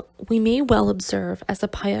 We may well observe, as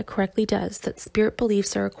Apaya correctly does, that spirit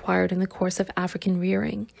beliefs are acquired in the course of African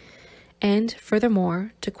rearing, and,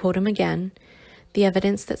 furthermore, to quote him again, the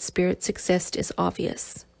evidence that spirits exist is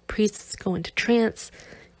obvious. Priests go into trance,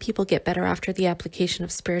 people get better after the application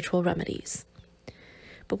of spiritual remedies.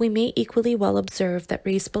 But we may equally well observe that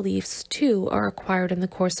race beliefs, too, are acquired in the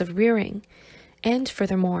course of rearing, and,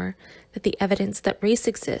 furthermore, that the evidence that race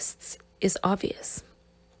exists is obvious.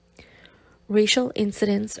 Racial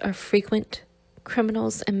incidents are frequent.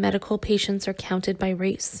 Criminals and medical patients are counted by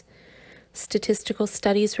race. Statistical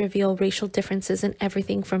studies reveal racial differences in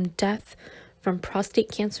everything from death from prostate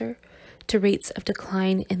cancer to rates of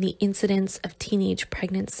decline in the incidence of teenage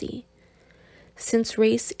pregnancy. Since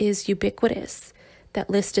race is ubiquitous, that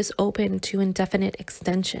list is open to indefinite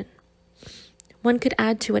extension. One could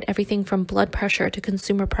add to it everything from blood pressure to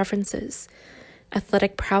consumer preferences,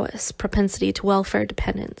 athletic prowess, propensity to welfare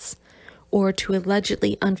dependence, or to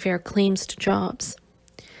allegedly unfair claims to jobs,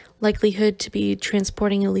 likelihood to be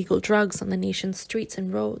transporting illegal drugs on the nation's streets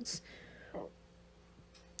and roads,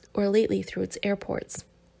 or lately through its airports,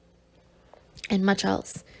 and much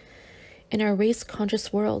else. In our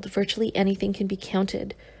race-conscious world, virtually anything can be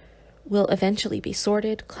counted, will eventually be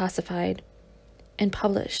sorted, classified, and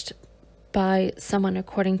published by someone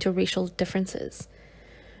according to racial differences,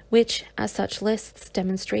 which, as such lists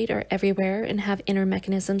demonstrate, are everywhere and have inner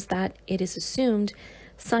mechanisms that, it is assumed,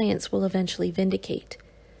 science will eventually vindicate.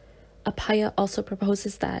 Apaya also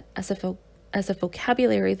proposes that, as a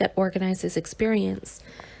vocabulary that organizes experience,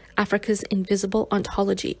 Africa's invisible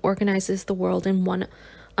ontology organizes the world in one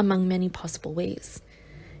among many possible ways.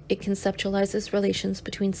 It conceptualizes relations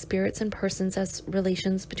between spirits and persons as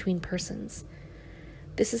relations between persons.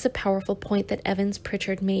 This is a powerful point that Evans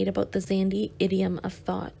Pritchard made about the Zandi idiom of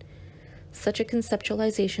thought. Such a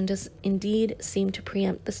conceptualization does indeed seem to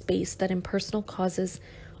preempt the space that impersonal causes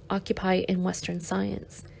occupy in Western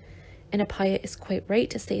science. And Appiah is quite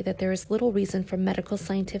right to say that there is little reason for medical,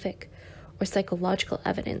 scientific, or psychological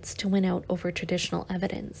evidence to win out over traditional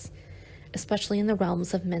evidence, especially in the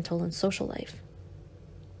realms of mental and social life.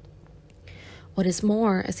 What is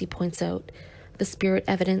more, as he points out, the spirit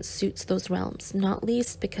evidence suits those realms, not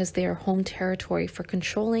least because they are home territory for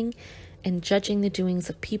controlling and judging the doings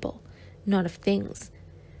of people, not of things.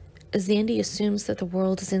 Zandi assumes that the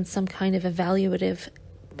world is in some kind of evaluative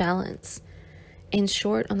balance, in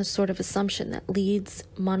short, on the sort of assumption that leads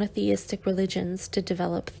monotheistic religions to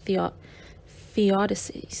develop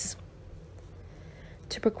theodicies.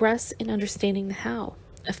 To progress in understanding the how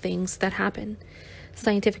of things that happen,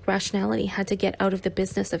 scientific rationality had to get out of the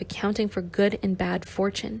business of accounting for good and bad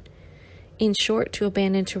fortune. In short, to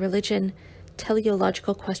abandon to religion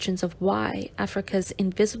teleological questions of why Africa's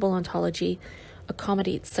invisible ontology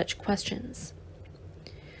accommodates such questions.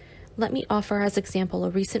 Let me offer as example a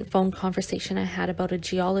recent phone conversation I had about a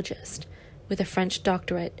geologist with a French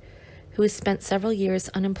doctorate who has spent several years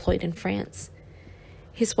unemployed in France.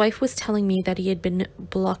 His wife was telling me that he had been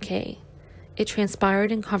bloqué. It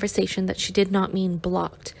transpired in conversation that she did not mean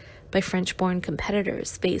blocked by French-born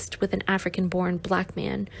competitors faced with an African-born black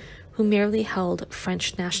man who merely held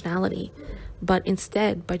French nationality, but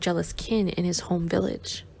instead by jealous kin in his home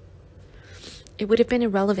village. It would have been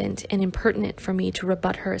irrelevant and impertinent for me to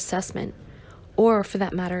rebut her assessment, or, for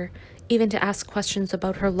that matter, even to ask questions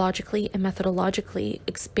about her logically and methodologically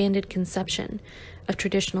expanded conception of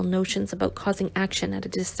traditional notions about causing action at a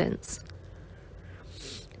distance.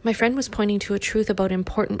 My friend was pointing to a truth about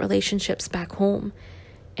important relationships back home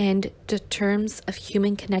and to terms of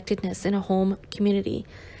human connectedness in a home community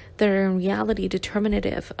that are in reality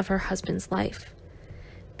determinative of her husband's life.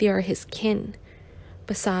 They are his kin.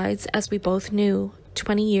 Besides, as we both knew,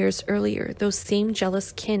 20 years earlier, those same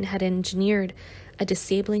jealous kin had engineered a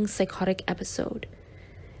disabling psychotic episode.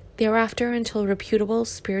 Thereafter, until a reputable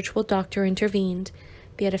spiritual doctor intervened,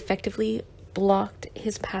 they had effectively blocked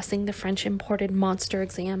his passing the French-imported monster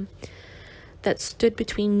exam that stood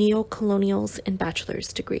between neo-colonials and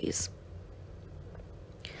bachelor's degrees.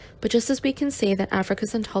 But just as we can say that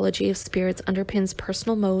Africa's ontology of spirits underpins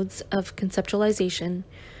personal modes of conceptualization,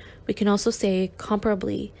 we can also say,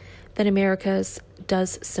 comparably, that America's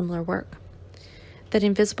does similar work. That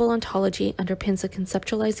invisible ontology underpins a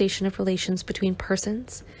conceptualization of relations between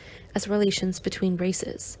persons as relations between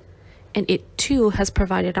races, and it too has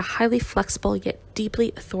provided a highly flexible yet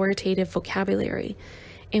deeply authoritative vocabulary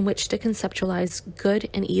in which to conceptualize good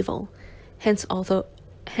and evil, hence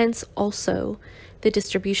also the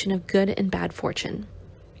distribution of good and bad fortune.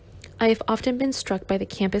 I have often been struck by the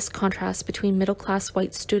campus contrast between middle-class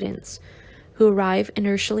white students who arrive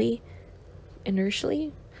inertially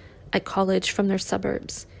at college from their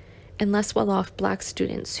suburbs, and less well-off black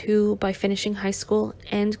students who, by finishing high school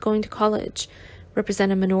and going to college,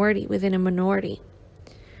 represent a minority within a minority.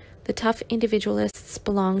 The tough individualists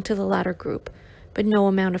belong to the latter group, but no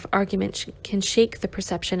amount of argument can shake the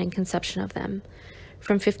perception and conception of them,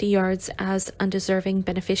 from 50 yards as undeserving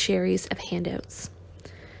beneficiaries of handouts,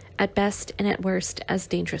 at best and at worst as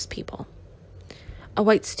dangerous people. A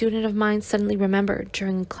white student of mine suddenly remembered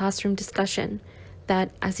during a classroom discussion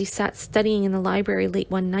that, as he sat studying in the library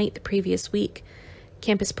late one night the previous week,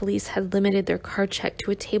 campus police had limited their card check to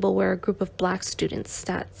a table where a group of black students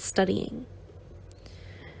sat studying.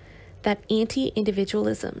 That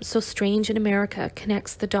anti-individualism, so strange in America,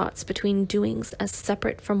 connects the dots between doings as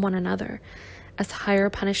separate from one another as higher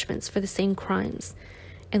punishments for the same crimes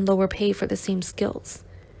and lower pay for the same skills.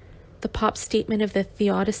 The pop statement of the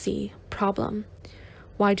theodicy problem,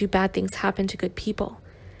 why do bad things happen to good people,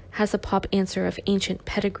 has a pop answer of ancient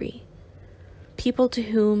pedigree. People to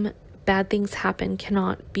whom bad things happen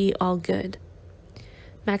cannot be all good.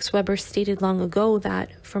 Max Weber stated long ago that,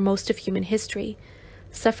 for most of human history,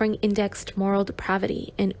 suffering indexed moral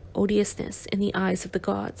depravity and odiousness in the eyes of the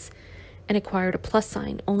gods, and acquired a plus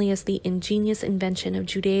sign only as the ingenious invention of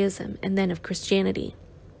Judaism and then of Christianity.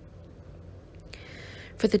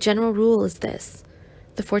 For the general rule is this: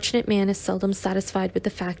 the fortunate man is seldom satisfied with the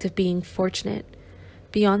fact of being fortunate.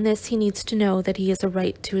 Beyond this, he needs to know that he has a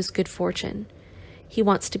right to his good fortune. He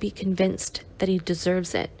wants to be convinced that he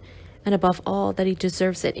deserves it, and above all, that he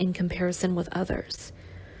deserves it in comparison with others.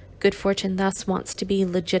 Good fortune thus wants to be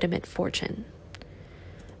legitimate fortune.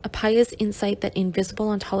 Appiah's insight that invisible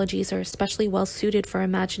ontologies are especially well suited for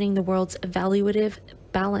imagining the world's evaluative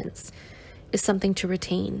balance is something to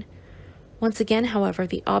retain. Once again, however,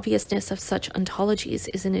 the obviousness of such ontologies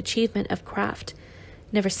is an achievement of craft,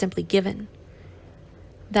 never simply given.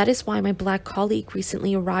 That is why my black colleague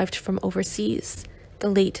recently arrived from overseas, the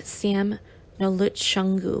late Sam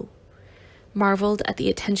Noluchungu, marveled at the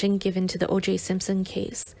attention given to the O.J. Simpson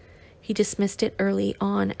case. He dismissed it early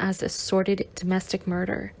on as a sordid domestic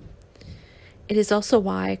murder. It is also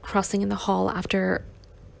why, crossing in the hall after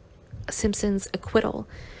Simpson's acquittal,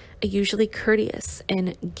 a usually courteous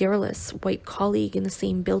and garrulous white colleague in the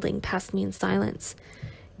same building passed me in silence,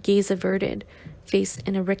 gaze averted, face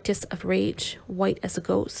in a rictus of rage, white as a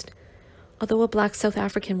ghost. Although a black South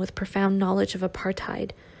African with profound knowledge of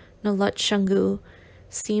apartheid, Noluchungu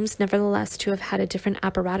seems nevertheless to have had a different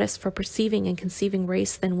apparatus for perceiving and conceiving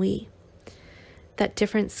race than we. That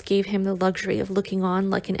difference gave him the luxury of looking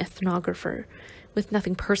on like an ethnographer, with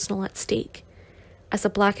nothing personal at stake. As a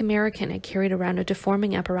black American, I carried around a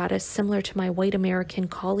deforming apparatus similar to my white American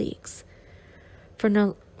colleagues. For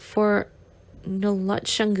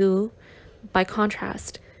Noluchungu, by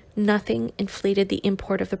contrast, nothing inflated the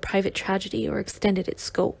import of the private tragedy or extended its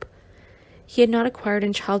scope. He had not acquired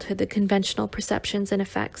in childhood the conventional perceptions and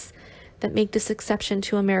effects that make this exception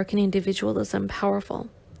to American individualism powerful.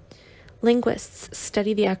 Linguists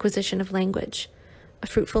study the acquisition of language. A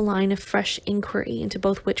fruitful line of fresh inquiry into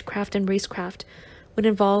both witchcraft and racecraft would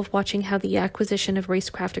involve watching how the acquisition of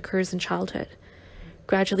racecraft occurs in childhood,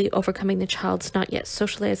 gradually overcoming the child's not yet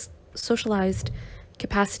socialized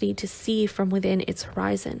capacity to see from within its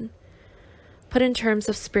horizon. Put in terms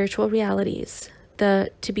of spiritual realities,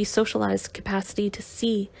 the to-be socialized capacity to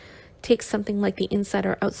see takes something like the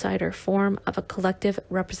insider-outsider form of a collective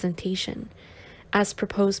representation, as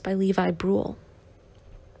proposed by Levi Bruhl.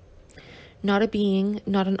 Not a being,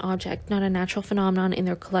 not an object, not a natural phenomenon in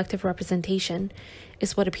their collective representation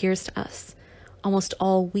is what appears to us. Almost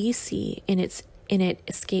all we see in it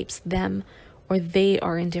escapes them, or they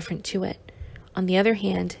are indifferent to it. On the other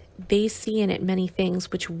hand, they see in it many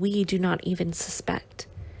things which we do not even suspect.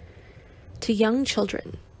 To young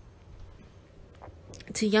children,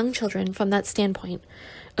 from that standpoint,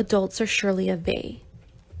 adults are surely a they.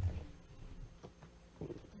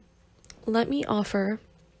 Let me offer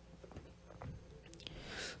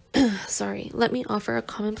a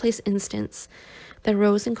commonplace instance that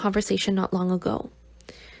arose in conversation not long ago.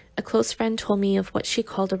 A close friend told me of what she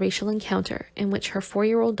called a racial encounter in which her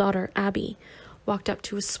 4-year-old daughter, Abby, walked up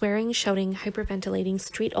to a swearing, shouting, hyperventilating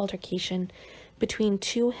street altercation between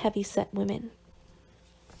two heavy-set women.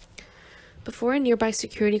 Before a nearby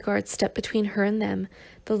security guard stepped between her and them,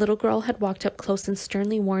 the little girl had walked up close and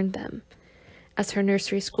sternly warned them, as her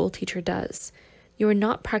nursery school teacher does, "You are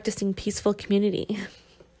not practicing peaceful community."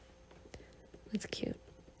 That's cute.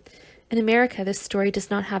 In America, this story does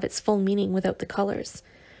not have its full meaning without the colors,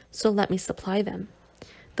 so let me supply them.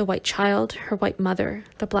 The white child, her white mother,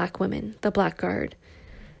 the black women, the black guard.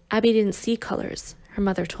 Abby didn't see colors, her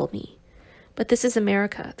mother told me. But this is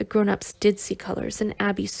America. The grown-ups did see colors, and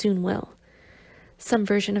Abby soon will. Some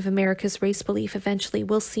version of America's race belief eventually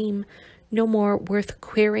will seem no more worth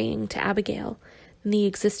querying to Abigail than the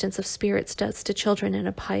existence of spirits does to children in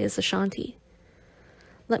a pious Ashanti.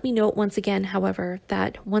 Let me note once again, however,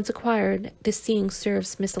 that, once acquired, this seeing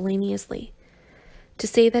serves miscellaneously. To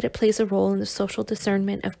say that it plays a role in the social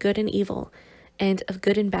discernment of good and evil, and of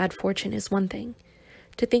good and bad fortune is one thing.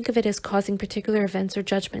 To think of it as causing particular events or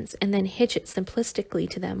judgments and then hitch it simplistically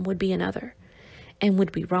to them would be another, and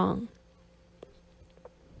would be wrong.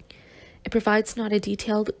 It provides not a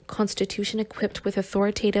detailed constitution equipped with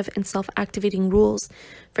authoritative and self-activating rules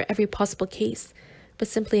for every possible case, but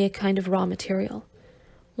simply a kind of raw material.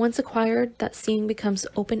 Once acquired, that seeing becomes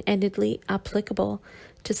open-endedly applicable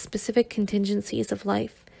to specific contingencies of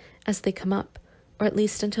life as they come up, or at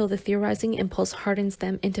least until the theorizing impulse hardens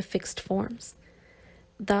them into fixed forms.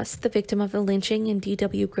 Thus, the victim of the lynching in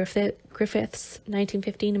D.W. Griffith's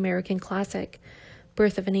 1915 American classic,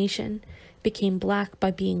 Birth of a Nation, became black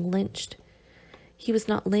by being lynched. He was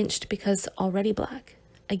not lynched because already black.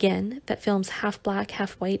 Again, that film's half-black,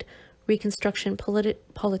 half-white Reconstruction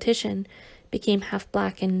politician became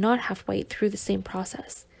half-black and not half-white through the same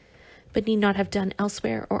process, but need not have done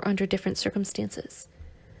elsewhere or under different circumstances.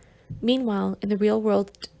 Meanwhile, in the real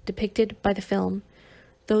world depicted by the film,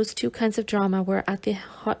 those two kinds of drama were at the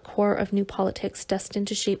hot core of new politics destined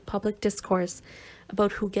to shape public discourse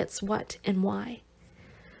about who gets what and why.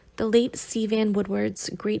 The late C. Van Woodward's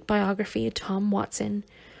great biography, Tom Watson,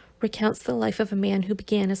 recounts the life of a man who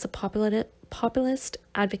began as a populist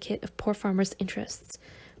advocate of poor farmers' interests,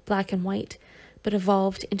 black and white, but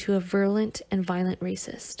evolved into a virulent and violent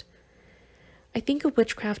racist. I think of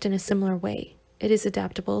witchcraft in a similar way. It is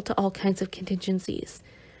adaptable to all kinds of contingencies.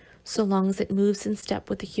 so long as it moves in step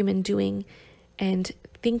with the human doing and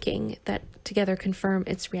thinking that together confirm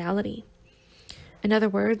its reality. In other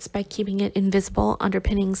words, by keeping its invisible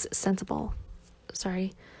underpinnings sensible.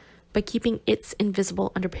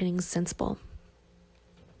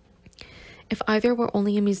 If either were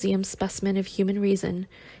only a museum specimen of human reason,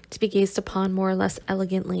 to be gazed upon more or less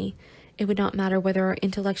elegantly, it would not matter whether our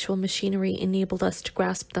intellectual machinery enabled us to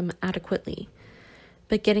grasp them adequately.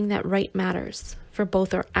 But getting that right matters, for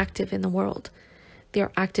both are active in the world. They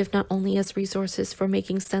are active not only as resources for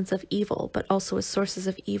making sense of evil, but also as sources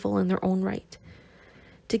of evil in their own right.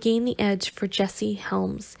 To gain the edge for Jesse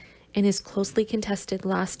Helms in his closely contested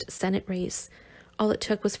last Senate race, all it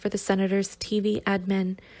took was for the senator's TV ad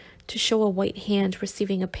men to show a white hand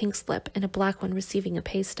receiving a pink slip and a black one receiving a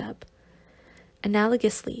pay stub.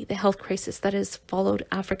 Analogously, the health crisis that has followed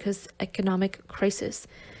Africa's economic crisis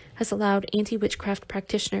has allowed anti-witchcraft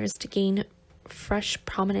practitioners to gain fresh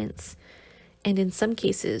prominence and in some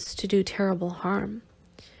cases to do terrible harm.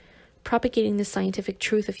 Propagating the scientific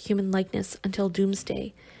truth of human likeness until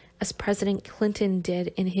doomsday, as President Clinton did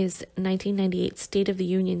in his 1998 State of the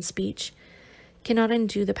Union speech, cannot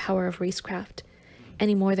undo the power of racecraft,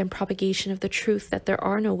 any more than propagation of the truth that there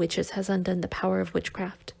are no witches has undone the power of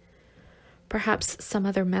witchcraft. Perhaps some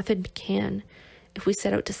other method can, if we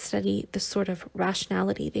set out to study the sort of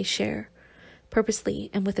rationality they share, purposely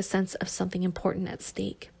and with a sense of something important at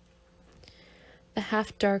stake. The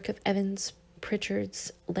half-dark of Evans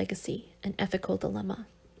Pritchard's legacy, an ethical dilemma.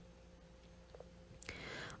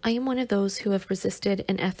 I am one of those who have resisted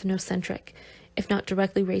an ethnocentric, if not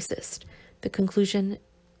directly racist, the conclusion...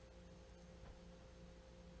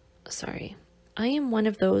 I am one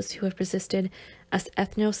of those who have resisted as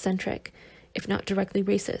ethnocentric, if not directly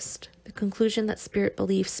racist, the conclusion that spirit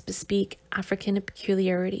beliefs bespeak African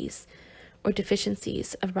peculiarities or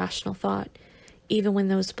deficiencies of rational thought, even when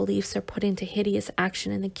those beliefs are put into hideous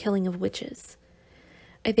action in the killing of witches.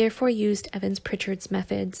 I therefore used Evans Pritchard's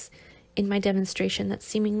methods in my demonstration that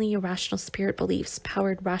seemingly irrational spirit beliefs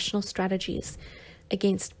powered rational strategies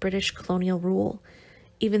against British colonial rule,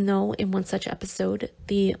 even though in one such episode,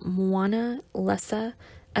 the Mwana Lesa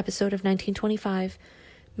episode of 1925,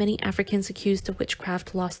 many Africans accused of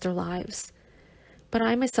witchcraft lost their lives. But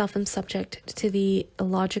I myself am subject to the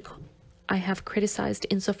illogical I have criticized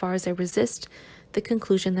insofar as I resist the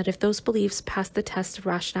conclusion that if those beliefs pass the test of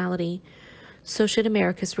rationality, so should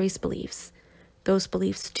America's race beliefs. Those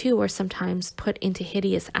beliefs, too, are sometimes put into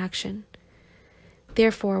hideous action.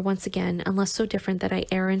 Therefore, once again, unless so different that I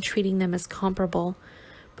err in treating them as comparable,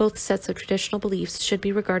 both sets of traditional beliefs should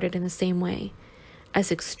be regarded in the same way,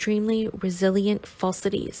 as extremely resilient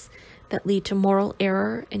falsities that lead to moral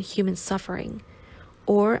error and human suffering,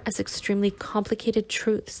 or as extremely complicated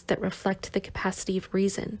truths that reflect the capacity of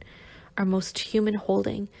reason, our most human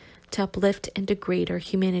holding, to uplift and degrade our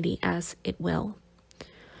humanity as it will.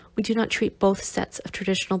 We do not treat both sets of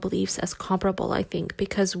traditional beliefs as comparable, I think,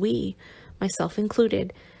 because we, myself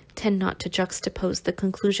included, tend not to juxtapose the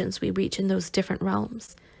conclusions we reach in those different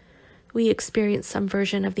realms. We experience some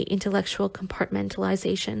version of the intellectual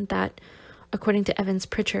compartmentalization that, according to Evans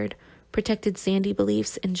Pritchard, protected Zandi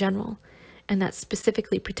beliefs in general, and that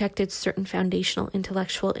specifically protected certain foundational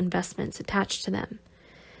intellectual investments attached to them.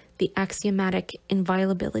 The axiomatic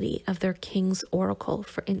inviolability of their king's oracle,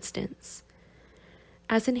 for instance.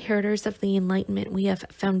 As inheritors of the Enlightenment, we have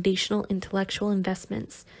foundational intellectual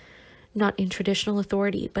investments, not in traditional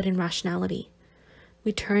authority, but in rationality.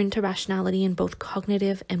 We turn to rationality in both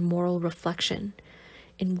cognitive and moral reflection,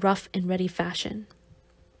 in rough and ready fashion.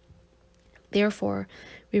 Therefore,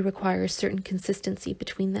 we require a certain consistency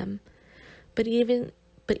between them. But even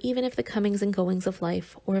if the comings and goings of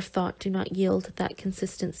life or of thought do not yield that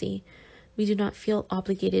consistency, we do not feel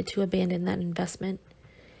obligated to abandon that investment.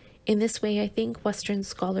 In this way, I think Western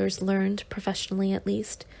scholars learned, professionally at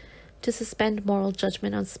least, to suspend moral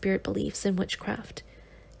judgment on spirit beliefs in witchcraft,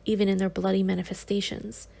 even in their bloody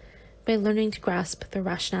manifestations, by learning to grasp their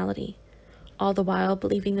rationality, all the while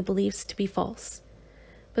believing the beliefs to be false.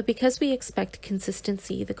 But because we expect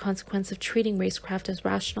consistency, the consequence of treating racecraft as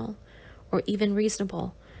rational, or even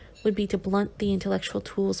reasonable, would be to blunt the intellectual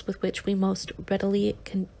tools with which we most readily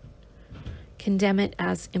condemn it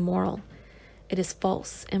as immoral. It is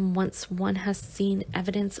false, and once one has seen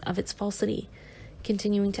evidence of its falsity,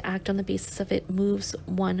 continuing to act on the basis of it moves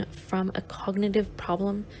one from a cognitive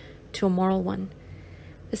problem to a moral one.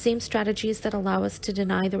 The same strategies that allow us to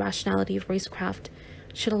deny the rationality of racecraft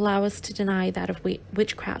should allow us to deny that of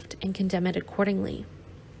witchcraft and condemn it accordingly.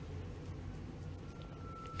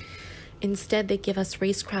 Instead, they give us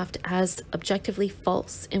racecraft as objectively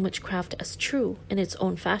false and witchcraft as true in its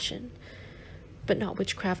own fashion. but not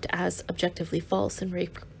witchcraft as objectively false and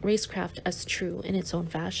racecraft as true in its own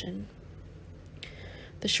fashion.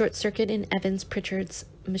 The short circuit in Evans-Pritchard's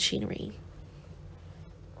machinery.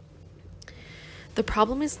 The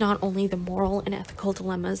problem is not only the moral and ethical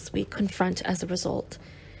dilemmas we confront as a result.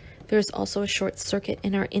 There is also a short circuit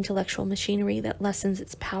in our intellectual machinery that lessens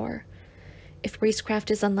its power. If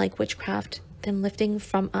racecraft is unlike witchcraft, then lifting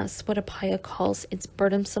from us what Apaya calls its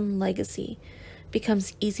burdensome legacy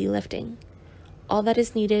becomes easy lifting. All that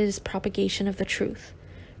is needed is propagation of the truth.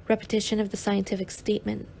 Repetition of the scientific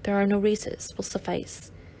statement, "there are no races," will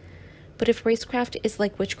suffice. But if racecraft is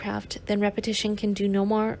like witchcraft, then repetition can do no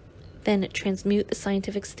more than transmute the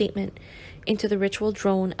scientific statement into the ritual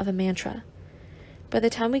drone of a mantra. By the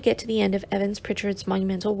time we get to the end of Evans-Pritchard's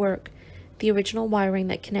monumental work, the original wiring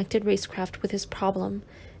that connected racecraft with his problem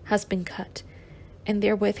has been cut, and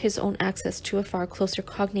therewith his own access to a far closer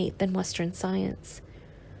cognate than Western science.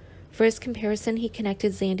 For his comparison, he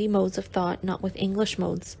connected Zandi modes of thought not with English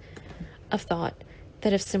modes of thought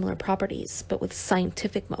that have similar properties, but with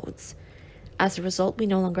scientific modes. As a result, we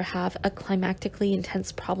no longer have a climactically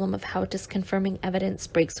intense problem of how disconfirming evidence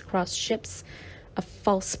breaks across ships of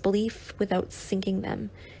false belief without sinking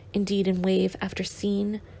them, indeed in wave after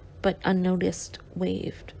seen, but unnoticed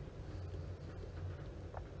waved.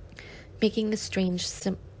 Making the strange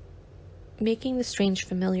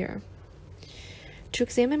familiar. To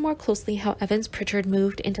examine more closely how Evans-Pritchard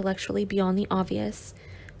moved intellectually beyond the obvious,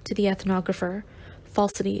 to the ethnographer,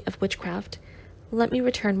 falsity of witchcraft, let me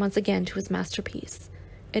return once again to his masterpiece.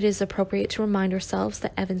 It is appropriate to remind ourselves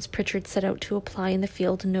that Evans-Pritchard set out to apply in the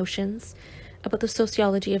field notions about the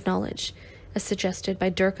sociology of knowledge, as suggested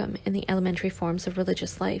by Durkheim in the elementary forms of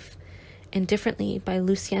religious life, and differently by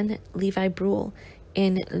Lucien Lévi-Bruhl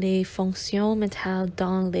in Les fonctions mentales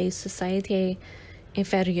dans les sociétés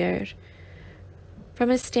inférieures. From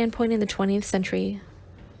his standpoint in the 20th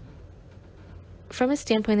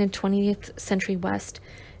century West,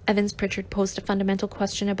 Evans-Pritchard posed a fundamental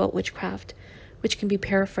question about witchcraft, which can be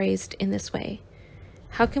paraphrased in this way.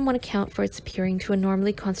 How can one account for its appearing to a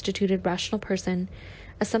normally constituted rational person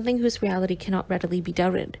as something whose reality cannot readily be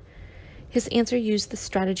doubted? His answer used the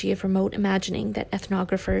strategy of remote imagining that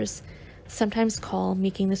ethnographers sometimes call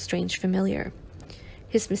making the strange familiar.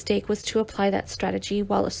 His mistake was to apply that strategy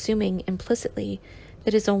while assuming implicitly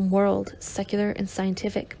that his own world, secular and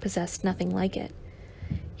scientific, possessed nothing like it.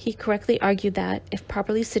 He correctly argued that, if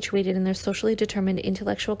properly situated in their socially determined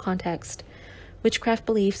intellectual context, witchcraft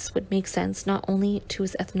beliefs would make sense not only to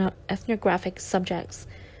his ethnographic subjects,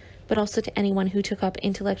 but also to anyone who took up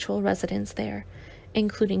intellectual residence there,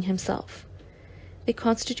 including himself. They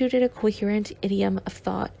constituted a coherent idiom of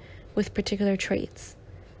thought with particular traits.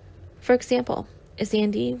 For example,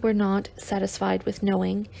 Zandi were not satisfied with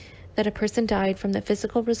knowing that a person died from the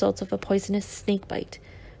physical results of a poisonous snake bite,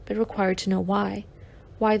 but required to know why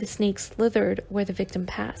the snake slithered where the victim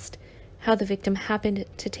passed, how the victim happened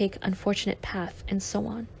to take unfortunate path, and so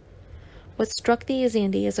on. What struck the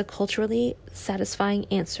Zandi as a culturally satisfying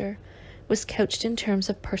answer was couched in terms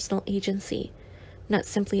of personal agency, not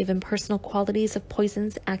simply of impersonal qualities of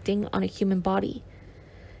poisons acting on a human body.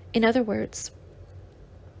 In other words,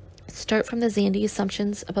 start from the Zandi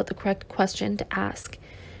assumptions about the correct question to ask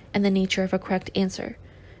and the nature of a correct answer.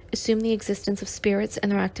 Assume the existence of spirits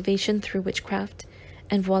and their activation through witchcraft,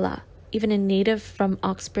 and voila, even a native from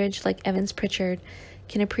Oxbridge like Evans-Pritchard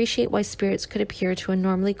can appreciate why spirits could appear to a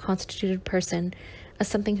normally constituted person as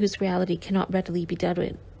something whose reality cannot readily be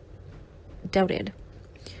doubted,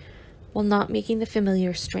 while not making the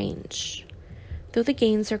familiar strange. Though the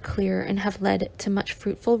gains are clear and have led to much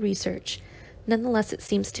fruitful research, nonetheless it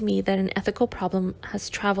seems to me that an ethical problem has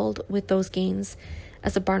traveled with those gains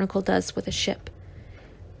as a barnacle does with a ship.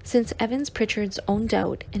 Since Evans-Pritchard's own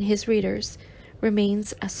doubt and his readers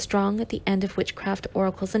remains as strong at the end of witchcraft,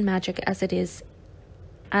 oracles, and magic as at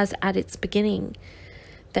its beginning,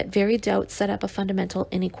 that very doubt set up a fundamental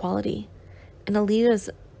inequality. An elitism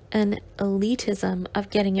of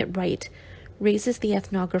getting it right raises the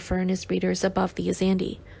ethnographer and his readers above the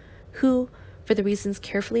Zandi, who, for the reasons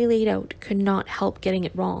carefully laid out, could not help getting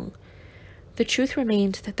it wrong. The truth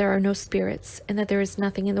remained that there are no spirits, and that there is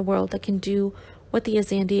nothing in the world that can do what the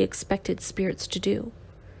Zandi expected spirits to do.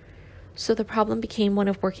 So the problem became one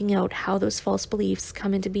of working out how those false beliefs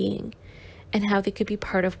come into being, and how they could be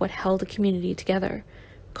part of what held a community together,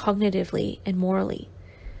 cognitively and morally.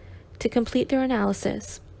 To complete that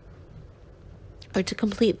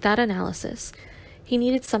analysis, he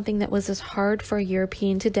needed something that was as hard for a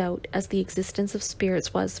European to doubt as the existence of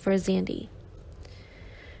spirits was for a Zandi.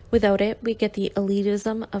 Without it, we get the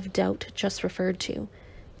elitism of doubt just referred to,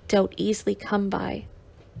 doubt easily come by,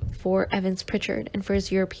 for Evans Pritchard and for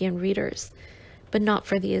his European readers, but not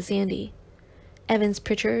for the Azandi. Evans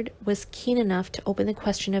Pritchard was keen enough to open the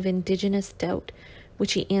question of indigenous doubt,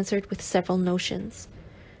 which he answered with several notions.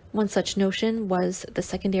 One such notion was the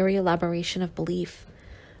secondary elaboration of belief,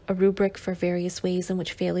 a rubric for various ways in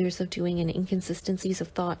which failures of doing and inconsistencies of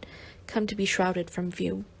thought come to be shrouded from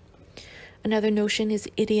view. Another notion is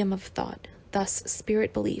idiom of thought, thus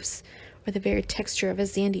spirit beliefs, or the very texture of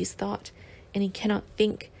Azandi's thought, and he cannot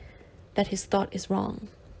think that his thought is wrong.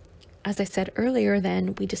 As I said earlier,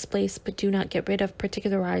 then, we displace but do not get rid of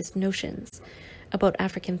particularized notions about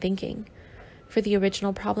African thinking. For the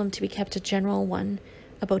original problem to be kept a general one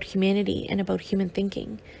about humanity and about human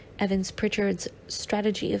thinking, Evans Pritchard's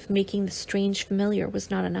strategy of making the strange familiar was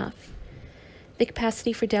not enough. The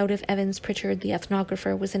capacity for doubt of Evans Pritchard, the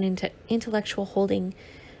ethnographer, was an intellectual holding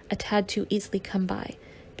a tad too easily come by,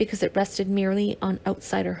 because it rested merely on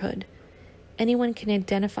outsiderhood. Anyone can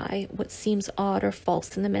identify what seems odd or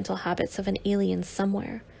false in the mental habits of an alien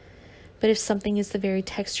somewhere. But if something is the very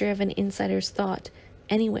texture of an insider's thought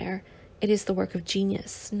anywhere, it is the work of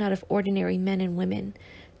genius, not of ordinary men and women,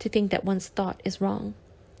 to think that one's thought is wrong.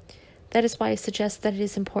 That is why I suggest that it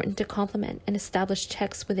is important to complement and establish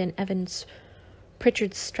checks within Evans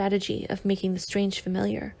Pritchard's strategy of making the strange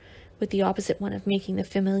familiar, with the opposite one of making the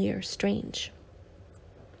familiar strange.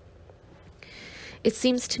 It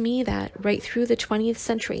seems to me that, right through the 20th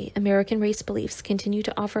century, American race beliefs continue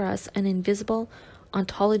to offer us an invisible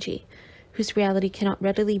ontology whose reality cannot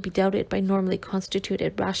readily be doubted by normally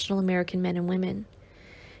constituted rational American men and women.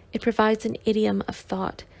 It provides an idiom of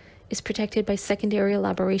thought, is protected by secondary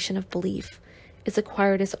elaboration of belief, is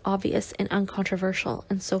acquired as obvious and uncontroversial,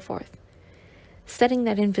 and so forth. Setting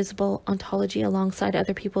that invisible ontology alongside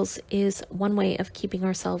other people's is one way of keeping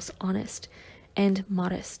ourselves honest and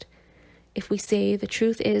modest. If we say the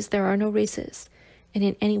truth is there are no races, and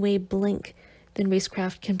in any way blink, then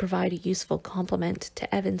Racecraft can provide a useful complement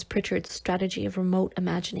to Evans Pritchard's strategy of remote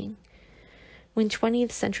imagining. When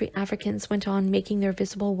 20th century Africans went on making their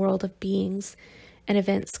visible world of beings and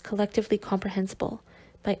events collectively comprehensible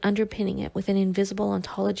by underpinning it with an invisible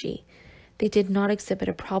ontology, they did not exhibit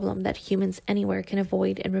a problem that humans anywhere can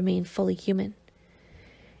avoid and remain fully human.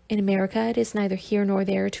 In America, it is neither here nor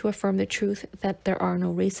there to affirm the truth that there are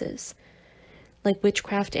no races. Like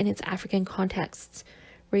witchcraft in its African contexts,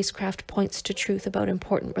 Racecraft points to truth about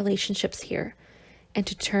important relationships here, and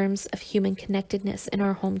to terms of human connectedness in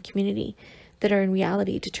our home community that are in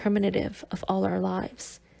reality determinative of all our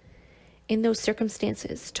lives. In those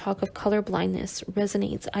circumstances, talk of color blindness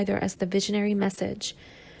resonates either as the visionary message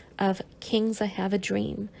of "Kings, I have a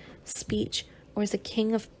dream" speech, or as a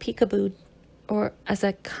king of peekaboo, or as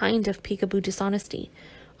a kind of peekaboo dishonesty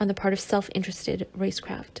on the part of self-interested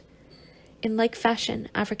Racecraft. In like fashion,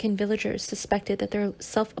 African villagers suspected that their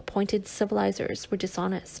self-appointed civilizers were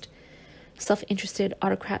dishonest, self-interested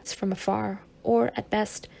autocrats from afar, or, at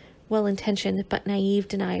best, well-intentioned but naive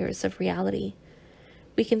deniers of reality.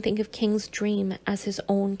 We can think of King's dream as his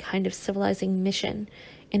own kind of civilizing mission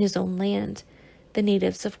in his own land, the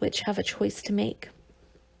natives of which have a choice to make.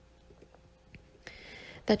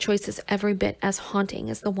 That choice is every bit as haunting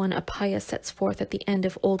as the one Apaya sets forth at the end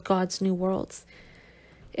of Old God's New Worlds.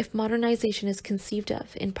 If modernization is conceived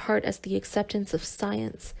of, in part, as the acceptance of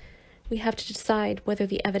science, we have to decide whether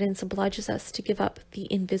the evidence obliges us to give up the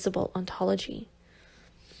invisible ontology.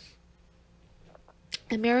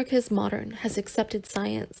 America is modern, has accepted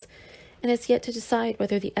science, and has yet to decide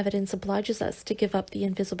whether the evidence obliges us to give up the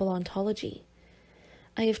invisible ontology.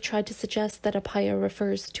 I have tried to suggest that Apaya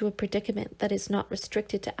refers to a predicament that is not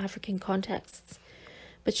restricted to African contexts,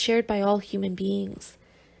 but shared by all human beings.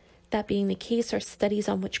 That being the case, our studies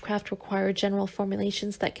on witchcraft require general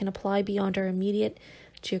formulations that can apply beyond our immediate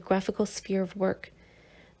geographical sphere of work.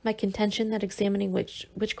 My contention that examining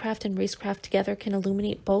witchcraft and racecraft together can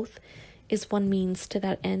illuminate both is one means to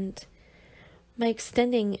that end. My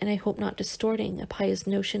extending, and I hope not distorting, Apaya's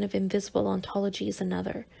notion of invisible ontology is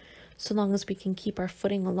another, so long as we can keep our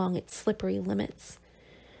footing along its slippery limits.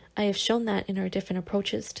 I have shown that in our different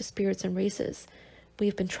approaches to spirits and races, we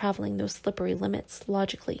have been traveling those slippery limits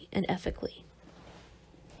logically and ethically.